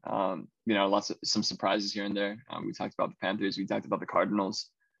far. Some surprises here and there. We talked about the Panthers, we talked about the Cardinals,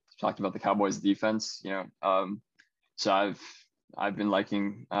 we talked about the Cowboys defense. So I've been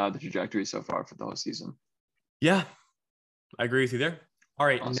liking the trajectory so far for the whole season. Yeah, I agree with you there. All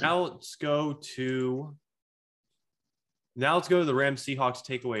right, awesome. Now let's go to the Rams-Seahawks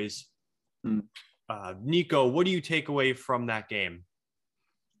takeaways. Nico, what do you take away from that game?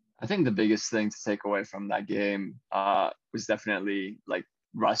 I think the biggest thing to take away from that game was definitely like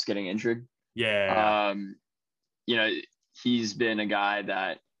Russ getting injured. Yeah. He's been a guy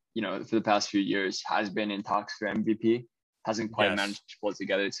that, for the past few years has been in talks for MVP, hasn't quite managed to pull it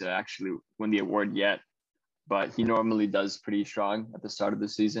together to actually win the award yet. But he normally does pretty strong at the start of the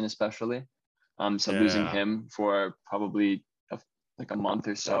season, especially. So losing him for probably a month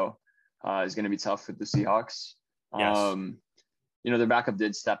or so is going to be tough with the Seahawks. Yes. Their backup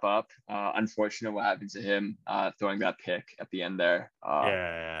did step up. Unfortunate what happened to him, throwing that pick at the end there.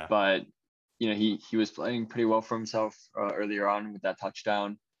 Yeah. But he was playing pretty well for himself earlier on with that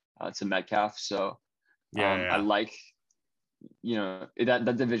touchdown to Metcalf. So I like,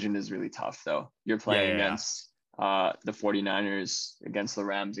 that division is really tough though. You're playing against the 49ers, against the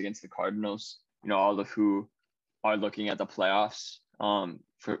Rams, against the Cardinals, all of who are looking at the playoffs,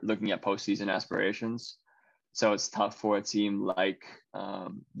 for looking at postseason aspirations. So it's tough for a team like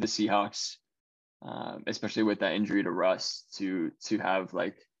the Seahawks, especially with that injury to Russ, to have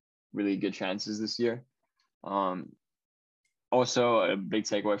like really good chances this year. Also, a big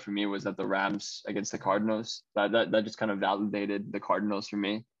takeaway for me was that the Rams against the Cardinals, that just kind of validated the Cardinals for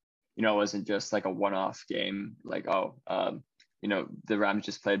me. It wasn't just like a one-off game, like, the Rams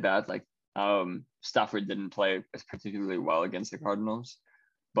just played bad. Like, Stafford didn't play particularly well against the Cardinals,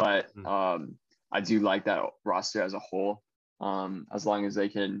 but I do like that roster as a whole. As long as they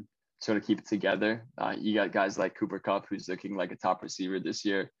can sort of keep it together. You got guys like Cooper Kupp, who's looking like a top receiver this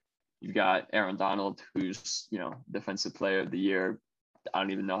year. You've got Aaron Donald, who's, defensive player of the year. I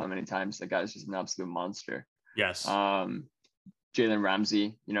don't even know how many times. The guy's just an absolute monster. Yes. Jalen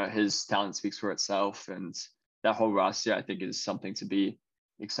Ramsey, his talent speaks for itself. And that whole roster, I think, is something to be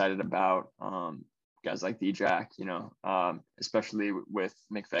excited about. Guys like D-Jack, especially with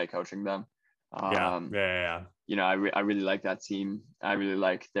McVay coaching them. Yeah. I really like that team. I really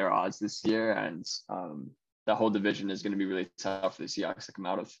like their odds this year. And that whole division is going to be really tough for the Seahawks to come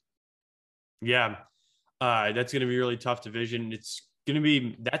out of. Yeah, that's going to be a really tough division. It's going to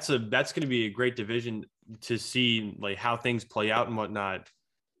be that's going to be a great division to see like how things play out and whatnot.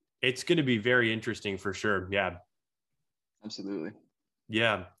 It's going to be very interesting for sure. Yeah, absolutely.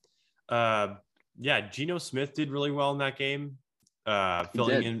 Yeah, Geno Smith did really well in that game,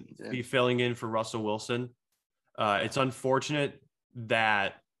 filling in for Russell Wilson. It's unfortunate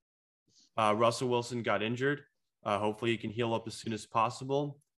that Russell Wilson got injured. Hopefully, he can heal up as soon as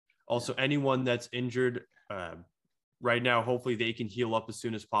possible. Also, anyone that's injured right now, hopefully they can heal up as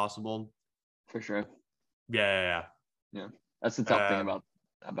soon as possible. For sure. Yeah. That's the tough thing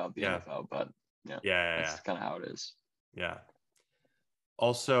about the NFL, but that's kind of how it is. Yeah.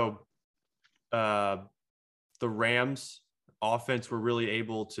 Also, the Rams offense were really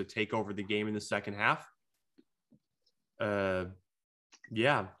able to take over the game in the second half. Absolutely.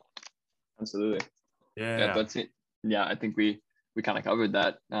 Yeah, that's it. Yeah, I think we kind of covered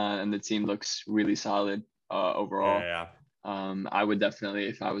that, and the team looks really solid overall. I would definitely,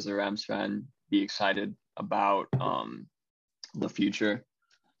 if I was a Rams fan, be excited about the future.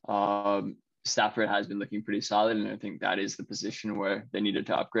 Stafford has been looking pretty solid, and I think that is the position where they needed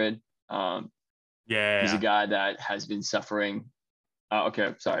to upgrade. He's a guy that has been suffering. Not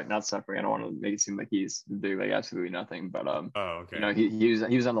suffering. I don't want to make it seem like he's doing like absolutely nothing, but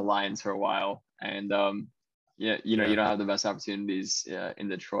he was on the Lions for a while, and you don't have the best opportunities in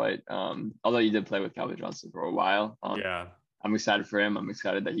Detroit. Although you did play with Calvin Johnson for a while. I'm excited for him. I'm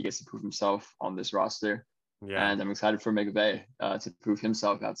excited that he gets to prove himself on this roster. And I'm excited for McVay to prove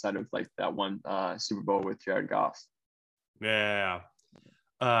himself outside of like that one Super Bowl with Jared Goff.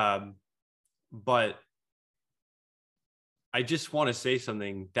 But I just want to say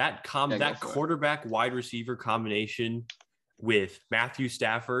something. That quarterback wide receiver combination with Matthew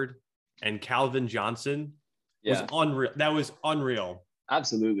Stafford and Calvin Johnson was unreal. That was unreal.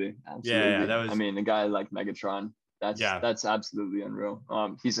 Absolutely. Yeah, that was. I mean, a guy like Megatron, that's absolutely unreal.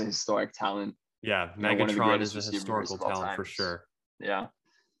 He's a historic talent. Yeah, Megatron is a historical talent for sure. Yeah,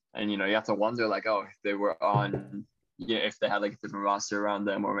 and you have to wonder like, if they were on, if they had like a different roster around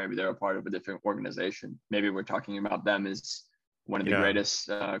them, or maybe they're a part of a different organization. Maybe we're talking about them as one of the greatest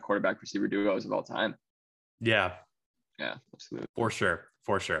quarterback receiver duos of all time. Yeah, absolutely. For sure.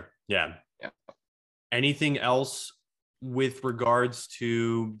 Yeah. Anything else with regards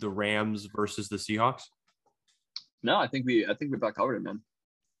to the Rams versus the Seahawks? No, I think we about covered it, man.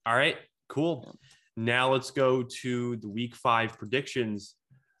 All right, cool. Yeah. Now let's go to the Week 5 predictions.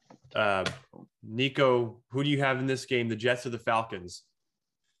 Nico, who do you have in this game? The Jets or the Falcons?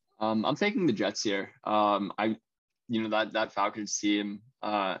 I'm taking the Jets here. That Falcons team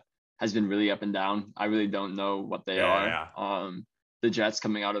has been really up and down. I really don't know what they are. Yeah. The Jets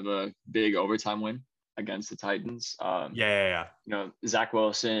coming out of a big overtime win against the Titans. Zach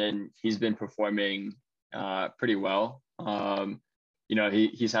Wilson, he's been performing pretty well.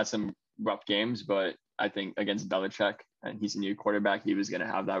 He's had some rough games, but I think against Belichick, and he's a new quarterback, he was going to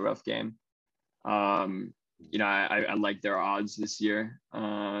have that rough game. I like their odds this year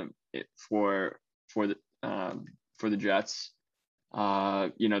for the Jets.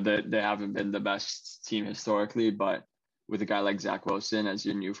 They haven't been the best team historically, but with a guy like Zach Wilson as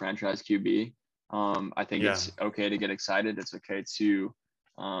your new franchise QB, I think Yeah. it's okay to get excited. It's okay to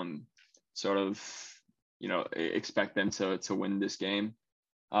sort of, expect them to win this game.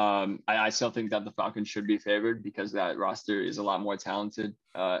 I still think that the Falcons should be favored because that roster is a lot more talented.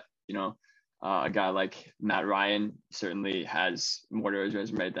 A guy like Matt Ryan certainly has more to his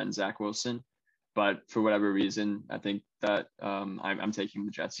resume than Zach Wilson. But for whatever reason, I think that I'm taking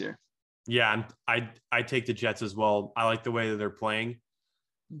the Jets here. Yeah, I take the Jets as well. I like the way that they're playing.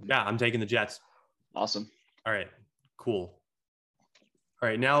 Yeah, I'm taking the Jets. Awesome. All right, cool. All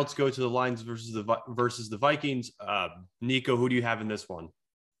right, now let's go to the Lions versus the Vikings. Nico, who do you have in this one?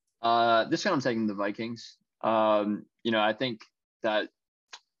 This one I'm taking the Vikings. I think that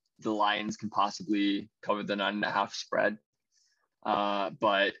the Lions can possibly cover the 9.5 spread.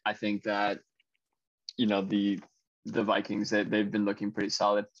 But I think that, the Vikings, they've been looking pretty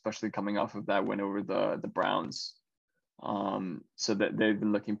solid, especially coming off of that win over the Browns. So that they've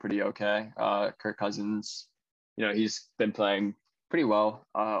been looking pretty okay. Kirk Cousins, he's been playing pretty well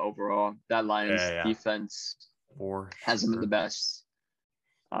overall. That Lions defense hasn't been the best.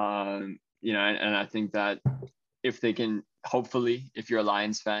 And I think that if they can, hopefully, if you're a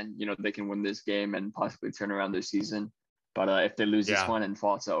Lions fan, they can win this game and possibly turn around their season. But if they lose this one and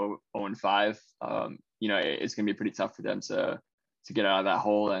fall to 0-5, it's going to be pretty tough for them to get out of that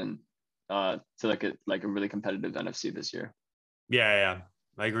hole and to like a really competitive NFC this year. Yeah.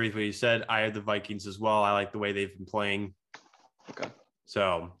 I agree with what you said. I have the Vikings as well. I like the way they've been playing. Okay.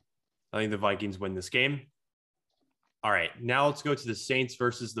 So I think the Vikings win this game. All right, now let's go to the Saints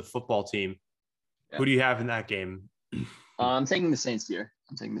versus the football team. Yeah. Who do you have in that game? I'm taking the Saints here.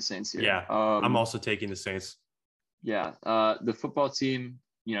 Yeah, I'm also taking the Saints. Yeah, the football team,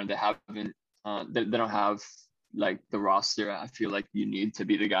 they haven't, they don't have like the roster I feel like you need to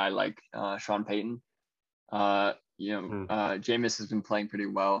be the guy like Sean Payton. Jameis has been playing pretty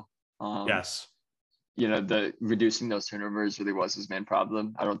well. Yes. The reducing those turnovers really was his main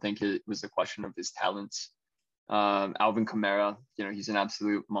problem. I don't think it was a question of his talents. Alvin Kamara, he's an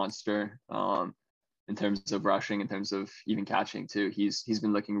absolute monster in terms of rushing, in terms of even catching too. He's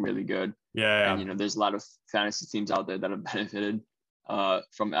been looking really good. Yeah. And there's a lot of fantasy teams out there that have benefited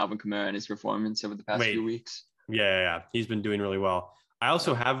from Alvin Kamara and his performance over the past few weeks. Yeah. He's been doing really well. I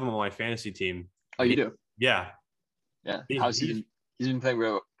also have him on my fantasy team. Oh, you do? Yeah. How's he? He's been playing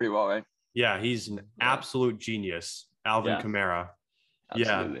pretty well, right? Yeah, he's an absolute genius, Alvin Kamara.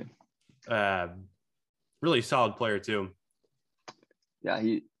 Absolutely. Yeah. Really solid player too. Yeah,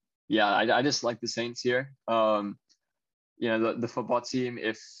 I just like the Saints here. The football team,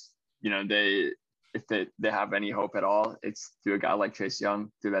 if they have any hope at all, it's through a guy like Chase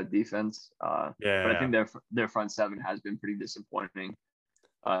Young, through that defense. But I think their front seven has been pretty disappointing,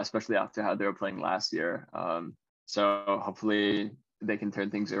 especially after how they were playing last year. So hopefully they can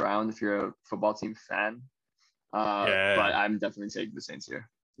turn things around if you're a football team fan. But I'm definitely taking the Saints here.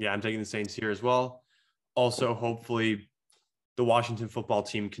 Yeah, I'm taking the Saints here as well. Also, hopefully, the Washington football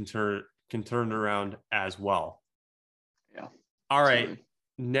team can turn around as well. Yeah. All right. Absolutely.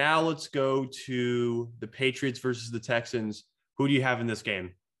 Now let's go to the Patriots versus the Texans. Who do you have in this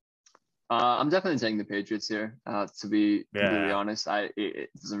game? I'm definitely taking the Patriots here. To be completely honest, it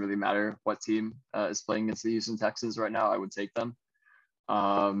doesn't really matter what team is playing against the Houston Texans right now. I would take them.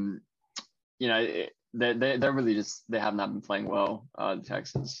 They're really just, they have not been playing well, the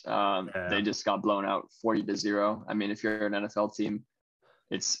Texans. They just got blown out 40-0. I mean, if you're an NFL team,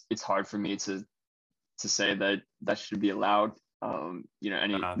 it's hard for me to say that should be allowed.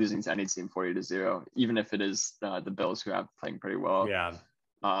 Losing to any team 40-0, even if it is the Bills who have playing pretty well. Yeah.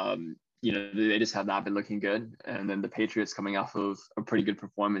 They just have not been looking good. And then the Patriots coming off of a pretty good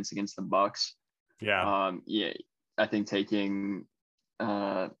performance against the Bucs. Yeah. I think taking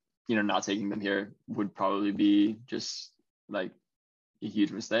not taking them here would probably be just like a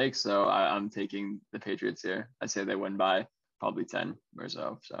huge mistake. So I'm taking the Patriots here. I say they win by probably 10 or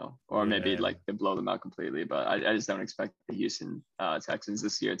so. Or maybe like they blow them out completely. But I just don't expect the Houston Texans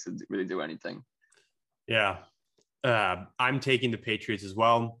this year to really do anything. Yeah. I'm taking the Patriots as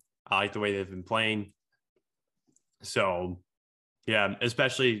well. I like the way they've been playing. So, yeah,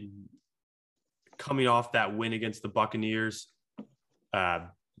 especially coming off that win against the Buccaneers.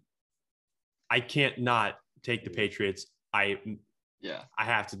 I can't not take the Patriots. I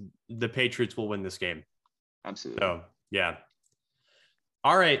have to. The Patriots will win this game. Absolutely. So, yeah.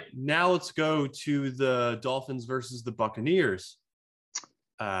 All right, now let's go to the Dolphins versus the Buccaneers.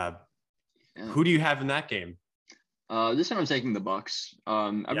 Who do you have in that game? This one I'm taking the Bucs.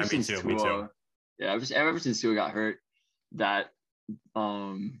 Me too. Ever since Tua got hurt, that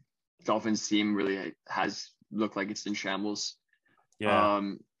Dolphins team really has looked like it's in shambles. Yeah.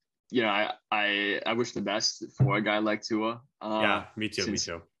 I wish the best for a guy like Tua. Yeah. Me too. Me Since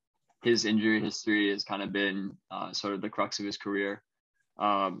too. his injury history has kind of been sort of the crux of his career.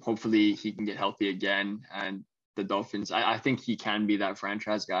 Hopefully he can get healthy again, and the Dolphins. I think he can be that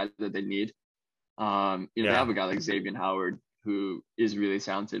franchise guy that they need. They have a guy like Xavier Howard who is a really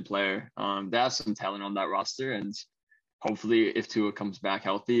talented player. They have some talent on that roster, and hopefully if Tua comes back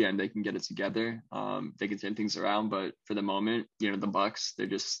healthy and they can get it together, they can turn things around. But for the moment, the Bucks,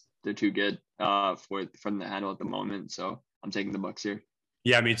 they're too good for them to handle at the moment. So I'm taking the Bucks here.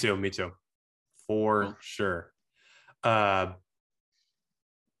 Yeah, me too. Me too. For sure. I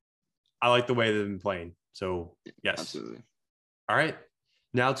like the way they've been playing. So yes. Absolutely. All right.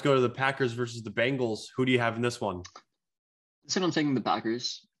 Now let's go to the Packers versus the Bengals. Who do you have in this one? So I'm taking the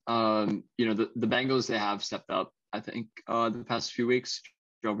Packers. The Bengals, they have stepped up, I think, the past few weeks.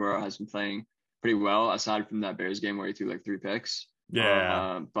 Joe Burrow has been playing pretty well, aside from that Bears game where he threw like 3 picks.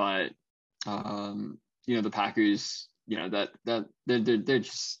 Yeah. But the Packers, that they're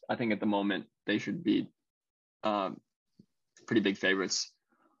just, I think at the moment they should be pretty big favorites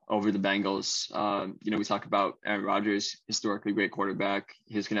over the Bengals. We talk about Aaron Rodgers, historically great quarterback,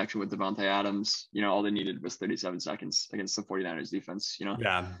 his connection with Devontae Adams, all they needed was 37 seconds against the 49ers defense,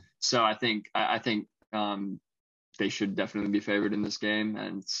 Yeah. So I think they should definitely be favored in this game.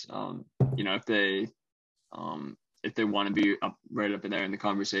 And, if they want to be right up in there in the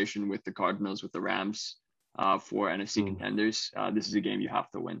conversation with the Cardinals, with the Rams for NFC contenders, this is a game you have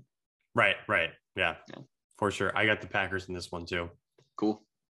to win. Right. Yeah, for sure. I got the Packers in this one too. Cool.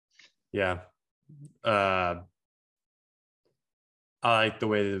 Yeah. I like the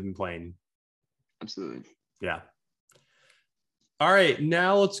way they've been playing. Absolutely. Yeah. All right.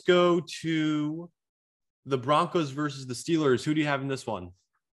 Now let's go to the Broncos versus the Steelers. Who do you have in this one?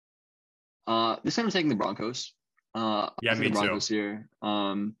 This time I'm taking the Broncos. Yeah, me the Broncos too. Here.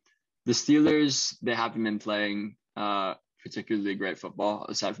 The Steelers, they haven't been playing particularly great football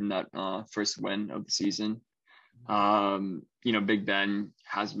aside from that first win of the season. Big Ben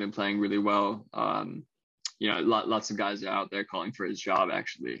hasn't been playing really well. Lots of guys are out there calling for his job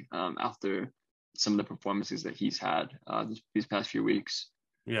actually after some of the performances that he's had these past few weeks.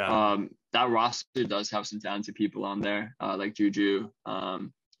 Yeah. That roster does have some talented people on there, like Juju.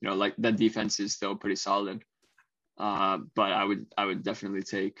 Like that defense is still pretty solid. But I would definitely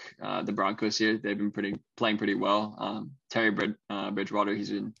take the Broncos here. They've been playing pretty well. Terry Bridgewater,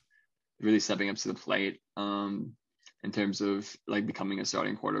 he's been really stepping up to the plate in terms of like becoming a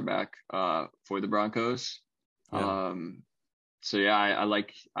starting quarterback for the Broncos. Yeah. I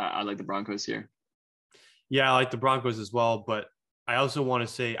like the Broncos here. Yeah, I like the Broncos as well, but I also want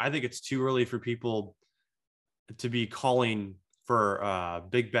to say I think it's too early for people to be calling for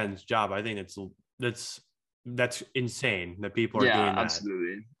Big Ben's job. I think that's insane that people are doing that.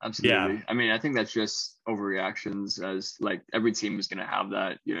 Absolutely. Yeah. I mean, I think that's just overreactions, as like every team is going to have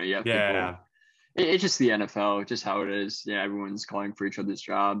that. You have people. It's just the NFL, just how it is. Yeah, everyone's calling for each other's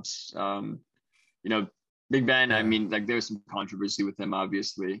jobs. Big Ben, I mean, like there's some controversy with him,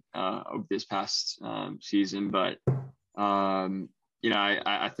 obviously, over this past season, but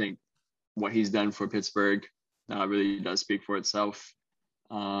I think what he's done for Pittsburgh really does speak for itself.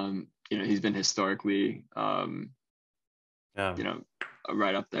 He's been historically, right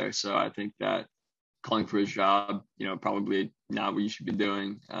up there. So I think that calling for his job, probably not what you should be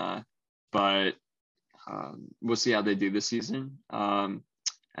doing. But we'll see how they do this season.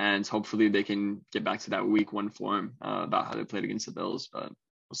 And hopefully they can get back to that week 1 form about how they played against the Bills, but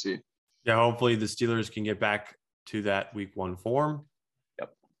we'll see. Yeah, hopefully the Steelers can get back to that week 1 form.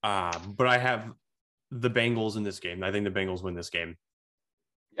 Yep. But I have the Bengals in this game. I think the Bengals win this game.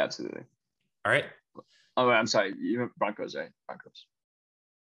 Yeah, absolutely. All right. Oh, I'm sorry. You have Broncos, right? Broncos.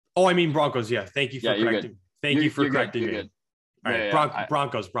 Oh, I mean Broncos. Yeah. Thank you for correcting. Thank you for correcting me. All right.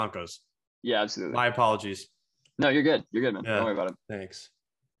 Broncos. Yeah, absolutely. My apologies. No, you're good. You're good, man. Yeah, don't worry about it. Thanks.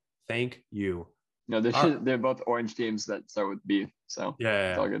 Thank you. No, they're both orange teams that start with B. So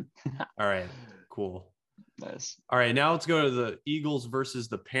it's all good. All right. Cool. Nice. All right. Now let's go to the Eagles versus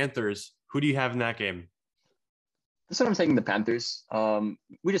the Panthers. Who do you have in that game? This one I'm taking the Panthers.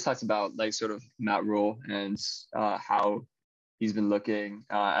 We just talked about like sort of Matt Rule and how he's been looking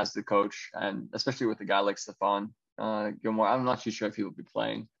as the coach, and especially with a guy like Stephon Gilmore. I'm not too sure if he will be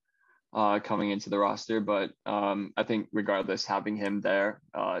playing coming into the roster, but I think regardless, having him there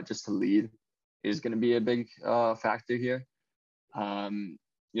just to lead is going to be a big factor here. I'm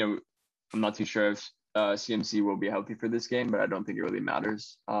not too sure if CMC will be healthy for this game, but I don't think it really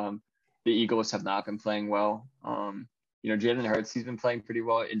matters. The Eagles have not been playing well. Jalen Hurts, he's been playing pretty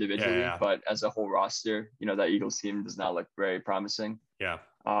well individually, Yeah. but as a whole roster, that Eagles team does not look very promising. Yeah.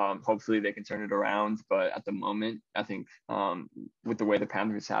 Hopefully they can turn it around, but at the moment, I think with the way the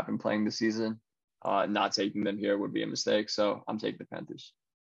Panthers have been playing this season, not taking them here would be a mistake. So I'm taking the Panthers.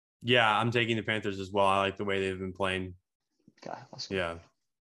 Yeah, I'm taking the Panthers as well. I like the way they've been playing. Okay, awesome. Yeah.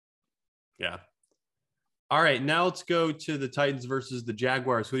 Yeah. All right, now let's go to the Titans versus the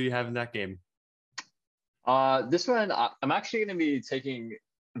Jaguars. Who do you have in that game? This one, I'm actually going to be taking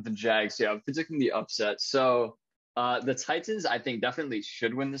the Jags. Yeah, I'm predicting the upset. So the Titans, I think, definitely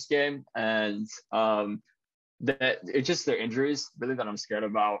should win this game, and that it's just their injuries really that I'm scared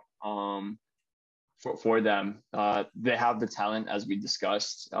about. For them, they have the talent, as we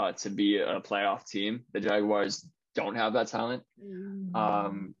discussed, to be a playoff team. The Jaguars don't have that talent.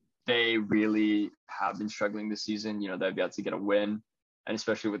 They really have been struggling this season. They've got to get a win, and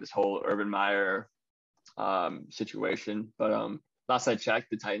especially with this whole Urban Meyer situation. But last I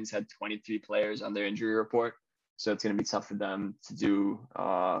checked, the Titans had 23 players on their injury report, so it's going to be tough for them to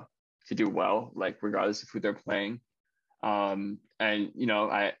do well, like regardless of who they're playing. And I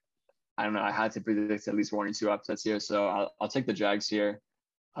don't know. I had to predict at least 1 or 2 upsets here, so I'll take the Jags here.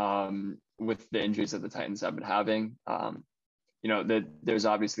 With the injuries that the Titans have been having, there's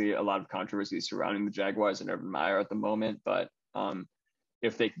obviously a lot of controversy surrounding the Jaguars and Urban Meyer at the moment, but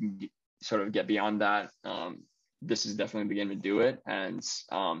if they can sort of get beyond that, this is definitely the game to do it. And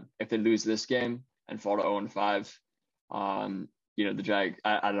if they lose this game and fall to 0-5, the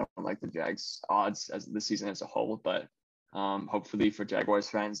I don't like the Jags odds as the season as a whole, but hopefully for Jaguars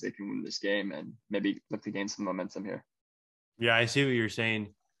fans, they can win this game and maybe look to gain some momentum here. Yeah, I see what you're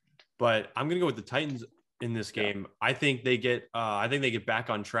saying, but I'm gonna go with the Titans in this game. Yeah. I think they get back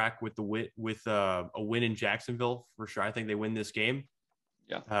on track with a win in Jacksonville for sure. I think they win this game.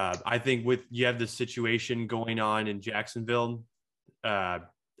 Yeah. I think you have this situation going on in Jacksonville. I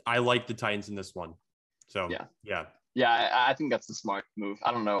like the Titans in this one. So yeah. I think that's the smart move.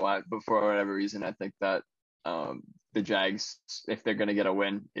 I don't know why, but for whatever reason, I think that the Jags, if they're going to get a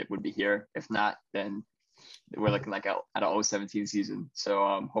win, it would be here. If not, then we're looking like at a 0-17 season.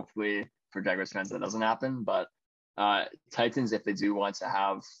 So hopefully for Jaguars fans, that doesn't happen. But Titans, if they do want to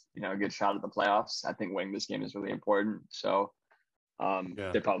have a good shot at the playoffs, I think winning this game is really important. So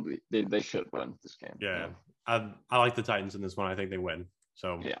they should win this game. Yeah. I like the Titans in this one. I think they win.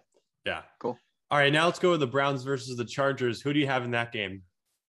 So yeah. Cool. All right, now let's go with the Browns versus the Chargers. Who do you have in that game?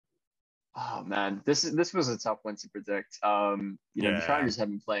 Oh man, this was a tough one to predict. The Chargers have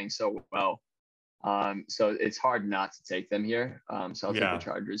been playing so well, so it's hard not to take them here. So I'll take the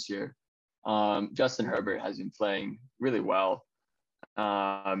Chargers here. Justin Herbert has been playing really well,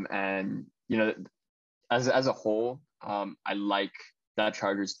 and as a whole, I like that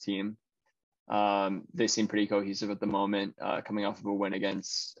Chargers team. They seem pretty cohesive at the moment, coming off of a win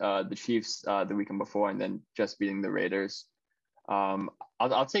against the Chiefs the weekend before, and then just beating the Raiders.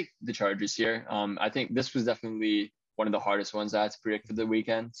 I'll take the Chargers here. I think this was definitely one of the hardest ones I had to predict for the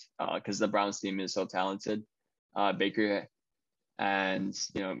weekend because the Browns team is so talented. Baker and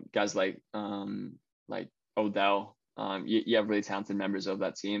guys like Odell. You have really talented members of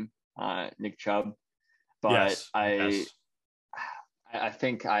that team. Nick Chubb, but I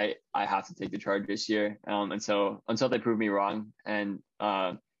think I have to take the Chargers here. Until they prove me wrong and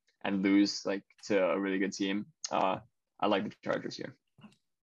lose to a really good team. I like the Chargers here.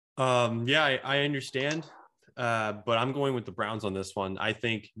 I understand. But I'm going with the Browns on this one. I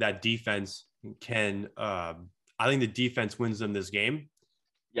think that defense I think the defense wins them this game.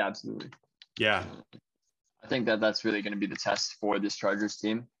 Yeah, absolutely. Yeah. I think that's really going to be the test for this Chargers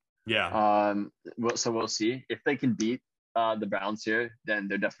team. Yeah. We'll see if they can beat the Browns here, then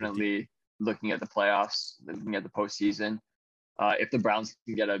they're definitely looking at the playoffs, looking at the postseason. If the Browns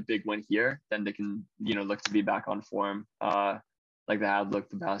can get a big win here, then they can, look to be back on form, like they have looked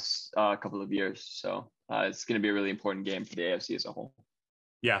the past couple of years. So it's going to be a really important game for the AFC as a whole.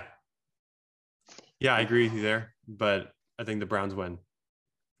 Yeah. Yeah, I agree with you there, but I think the Browns win.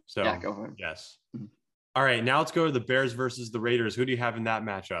 So yeah, go for it. Yes. Mm-hmm. All right, now let's go to the Bears versus the Raiders. Who do you have in that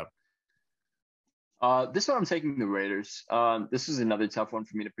matchup? This one I'm taking the Raiders. This is another tough one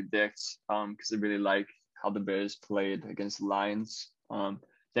for me to predict because I really like how the Bears played against the Lions.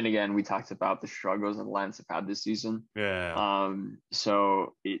 Then again, we talked about the struggles that the Lions have had this season. Yeah.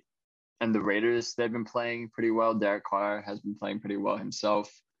 And the Raiders, they've been playing pretty well. Derek Carr has been playing pretty well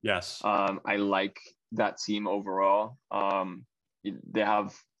himself. Yes. I like that team overall. They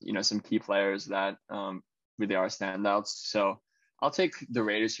have, some key players that really are standouts. So I'll take the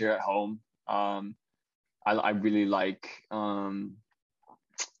Raiders here at home. I really like the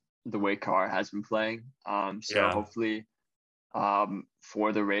way Carr has been playing. Hopefully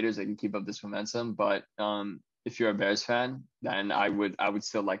for the Raiders. They can keep up this momentum. But if you're a Bears fan, then I would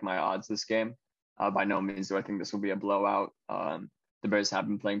still like my odds this game. By no means do I think this will be a blowout. The Bears have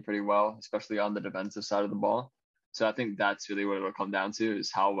been playing pretty well, especially on the defensive side of the ball. So I think that's really what it'll come down to,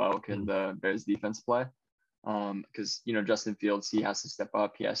 is how well can the Bears defense play. Because Justin Fields, he has to step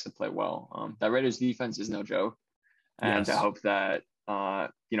up, he has to play well. That Raiders defense is no joke, and I hope that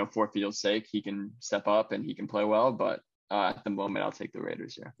for Fields' sake, he can step up and he can play well. But at the moment, I'll take the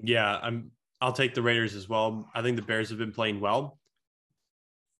Raiders here. Yeah, I'll take the Raiders as well. I think the Bears have been playing well,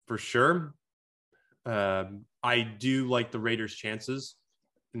 for sure. I do like the Raiders' chances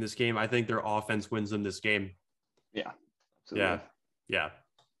in this game. I think their offense wins them this game. Yeah, absolutely. Yeah.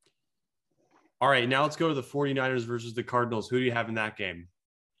 All right, now let's go to the 49ers versus the Cardinals. Who do you have in that game?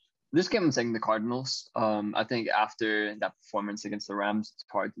 This game, I'm taking the Cardinals. I think after that performance against the Rams, it's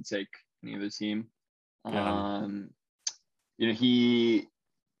hard to take any other team. Yeah. The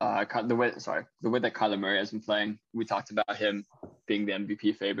way that Kyler Murray has been playing, we talked about him being the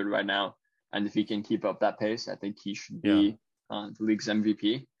MVP favorite right now. And if he can keep up that pace, I think he should be the league's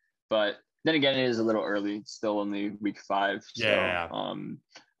MVP. But then again, it is a little early. It's still only week 5. So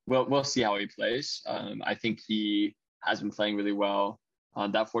we'll see how he plays. I think he has been playing really well.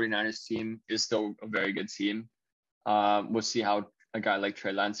 That 49ers team is still a very good team. We'll see how a guy like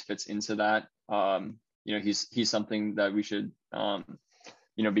Trey Lance fits into that. He's something that we should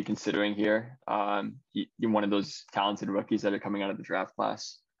be considering here. He's one of those talented rookies that are coming out of the draft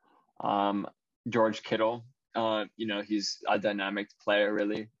class. George Kittle, he's a dynamic player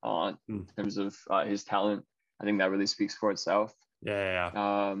really in terms of his talent. I think that really speaks for itself. But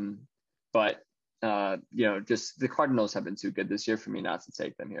just the Cardinals have been too good this year for me not to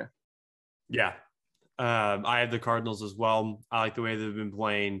take them here. Yeah. I have the Cardinals as well. I like the way they've been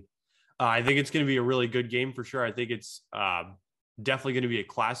playing. I think it's going to be a really good game for sure. I think it's definitely going to be a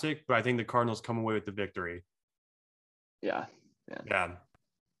classic, but I think the Cardinals come away with the victory. Yeah.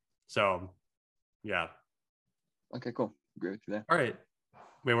 So, yeah. Okay, cool. Agree with you there. All right.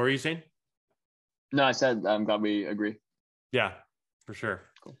 Wait, what were you saying? No, I said I'm glad we agree. Yeah, for sure.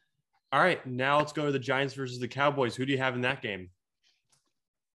 Cool. All right, now let's go to the Giants versus the Cowboys. Who do you have in that game?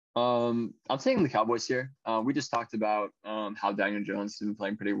 I'm taking the Cowboys here. We just talked about how Daniel Jones has been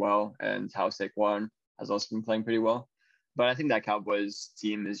playing pretty well and how Saquon has also been playing pretty well. But I think that Cowboys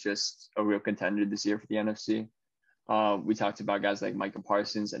team is just a real contender this year for the NFC. We talked about guys like Micah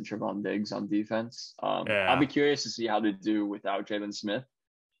Parsons and Trevon Diggs on defense. I'll be curious to see how they do without Jalen Smith.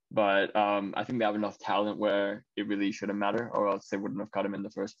 But I think they have enough talent where it really shouldn't matter, or else they wouldn't have cut him in the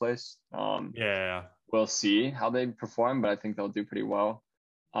first place. We'll see how they perform, but I think they'll do pretty well.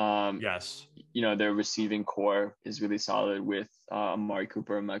 Their receiving core is really solid with Amari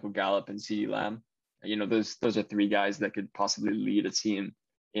Cooper, Michael Gallup, and CeeDee Lamb. Those are 3 guys that could possibly lead a team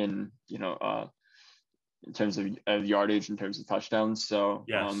in terms of yardage, in terms of touchdowns. So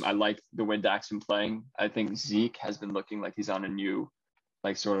I like the way Dak's been playing. I think Zeke has been looking like he's on a new,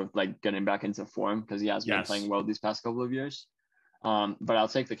 getting back into form because he has been playing well these past couple of years. But I'll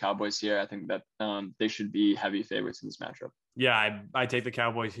take the Cowboys here. I think that they should be heavy favorites in this matchup. Yeah, I take the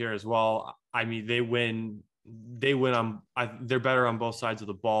Cowboys here as well. I mean, they win on. They're better on both sides of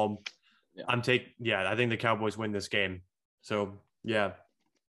the ball. I think the Cowboys win this game. So yeah.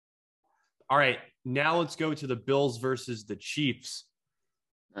 All right, now let's go to the Bills versus the Chiefs.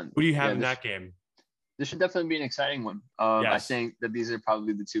 Who do you have in that game? This should definitely be an exciting one. I think that these are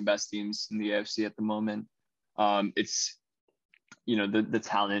probably the 2 best teams in the AFC at the moment. It's the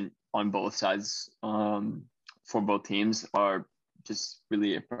talent on both sides for both teams are just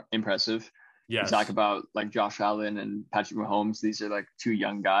really impressive. You talk about Josh Allen and Patrick Mahomes. These are 2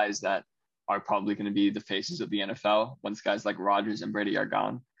 young guys that are probably going to be the faces of the NFL once guys like Rodgers and Brady are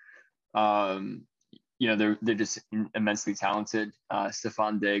gone. They're just immensely talented.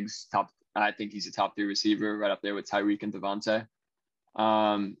 Stephon Diggs, I think he's a top 3 receiver, right up there with Tyreek and Devontae.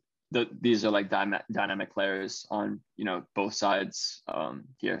 These are dynamic players on both sides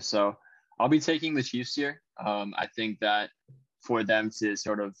here. So I'll be taking the Chiefs here. I think that for them to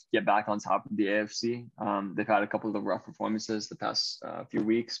sort of get back on top of the AFC, they've had a couple of rough performances the past few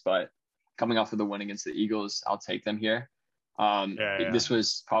weeks, but coming off of the win against the Eagles, I'll take them here. This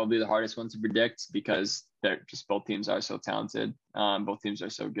was probably the hardest one to predict because both teams are so talented. Both teams are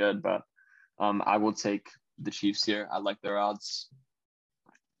so good, but I will take the Chiefs here. I like their odds.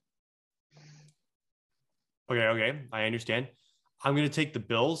 Okay. I understand. I'm going to take the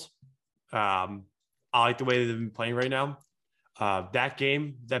Bills. I like the way they've been playing right now.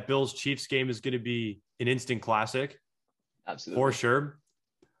 That Bills-Chiefs game is going to be an instant classic. Absolutely. For sure.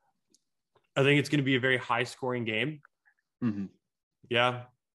 I think it's going to be a very high-scoring game. Mm-hmm. Yeah.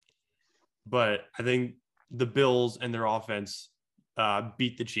 But I think the Bills and their offense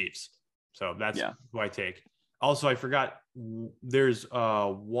beat the Chiefs. So that's who I take. Also, I forgot there's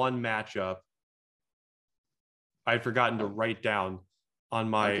one matchup I'd forgotten to write down on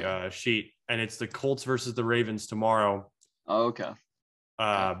my sheet, and it's the Colts versus the Ravens tomorrow. Oh, okay.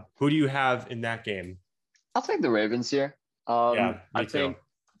 Who do you have in that game? I'll take the Ravens here. Me I too. think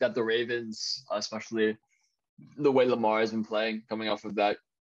that the Ravens, especially the way Lamar has been playing, coming off of that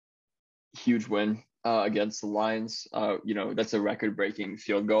huge win against the Lions, that's a record-breaking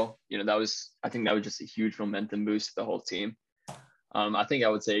field goal. I think that was just a huge momentum boost to the whole team. I think I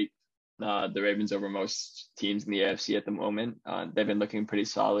would take the Ravens over most teams in the AFC at the moment. They've been looking pretty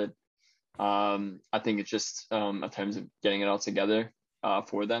solid. I think it's just in terms of getting it all together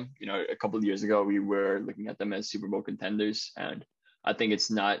for them. A couple of years ago, we were looking at them as Super Bowl contenders, and I think it's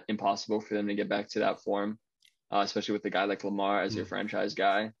not impossible for them to get back to that form, especially with a guy like Lamar as their franchise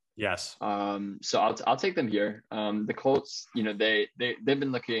guy. Yes. So I'll take them here. The Colts, they've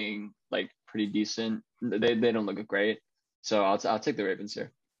been looking like pretty decent. They don't look great. So I'll take the Ravens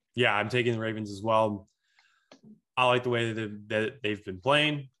here. Yeah, I'm taking the Ravens as well. I like the way that they've been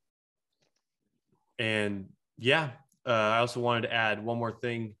playing. And I also wanted to add one more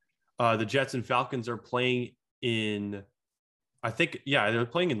thing. The Jets and Falcons are playing in, they're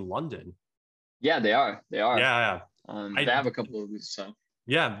playing in London. Yeah, they are. Yeah. They have a couple of these. So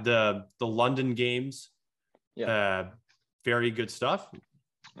yeah, the London games. Yeah. Very good stuff.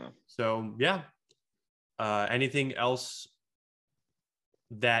 Yeah. So anything else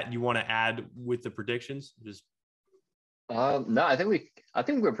that you want to add with the predictions? No, I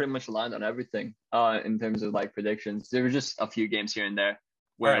think we're pretty much aligned on everything in terms of like predictions. There were just a few games here and there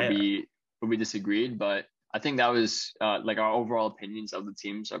where we disagreed, but I think that was like our overall opinions of the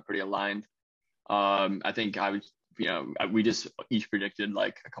teams are pretty aligned. I think we just each predicted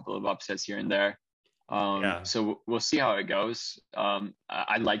like a couple of upsets here and there. So we'll see how it goes.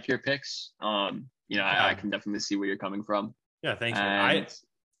 I like your picks. I can definitely see where you're coming from. Yeah, thanks.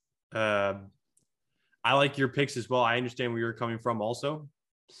 I like your picks as well. I understand where you're coming from also.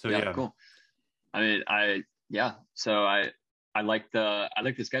 So cool. So I like the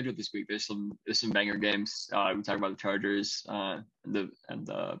schedule this week. There's some banger games. We talk about the Chargers and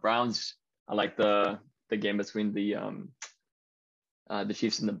the Browns. I like the game between the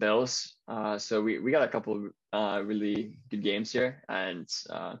Chiefs and the Bills. So we got a couple of really good games here, and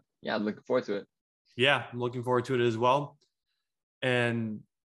I'm looking forward to it. Yeah, I'm looking forward to it as well. And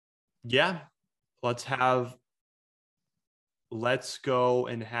let's go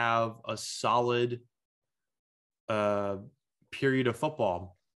and have a solid period of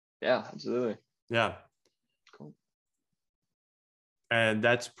football. Yeah, absolutely. Yeah. Cool. And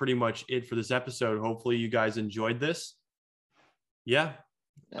that's pretty much it for this episode. Hopefully you guys enjoyed this. Yeah.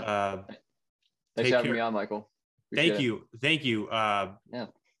 Thanks for having me on, Michael. Thank you. Thank you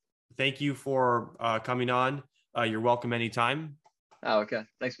for coming on. You're welcome anytime. Oh, okay.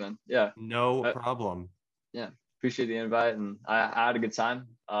 Thanks, man. Yeah. No problem. Yeah. Appreciate the invite, and I had a good time.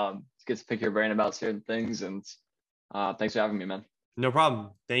 It's good to pick your brain about certain things, and thanks for having me, man. No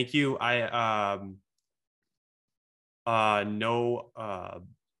problem. Thank you. Thank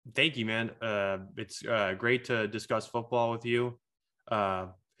you, man. It's great to discuss football with you.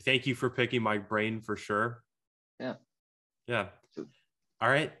 Thank you for picking my brain for sure. Yeah. All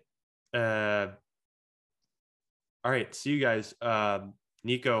right. All right. See you guys.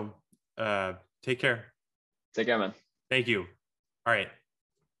 Nico, take care. Take care, man. Thank you. All right.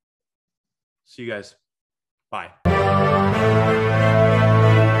 See you guys. Bye.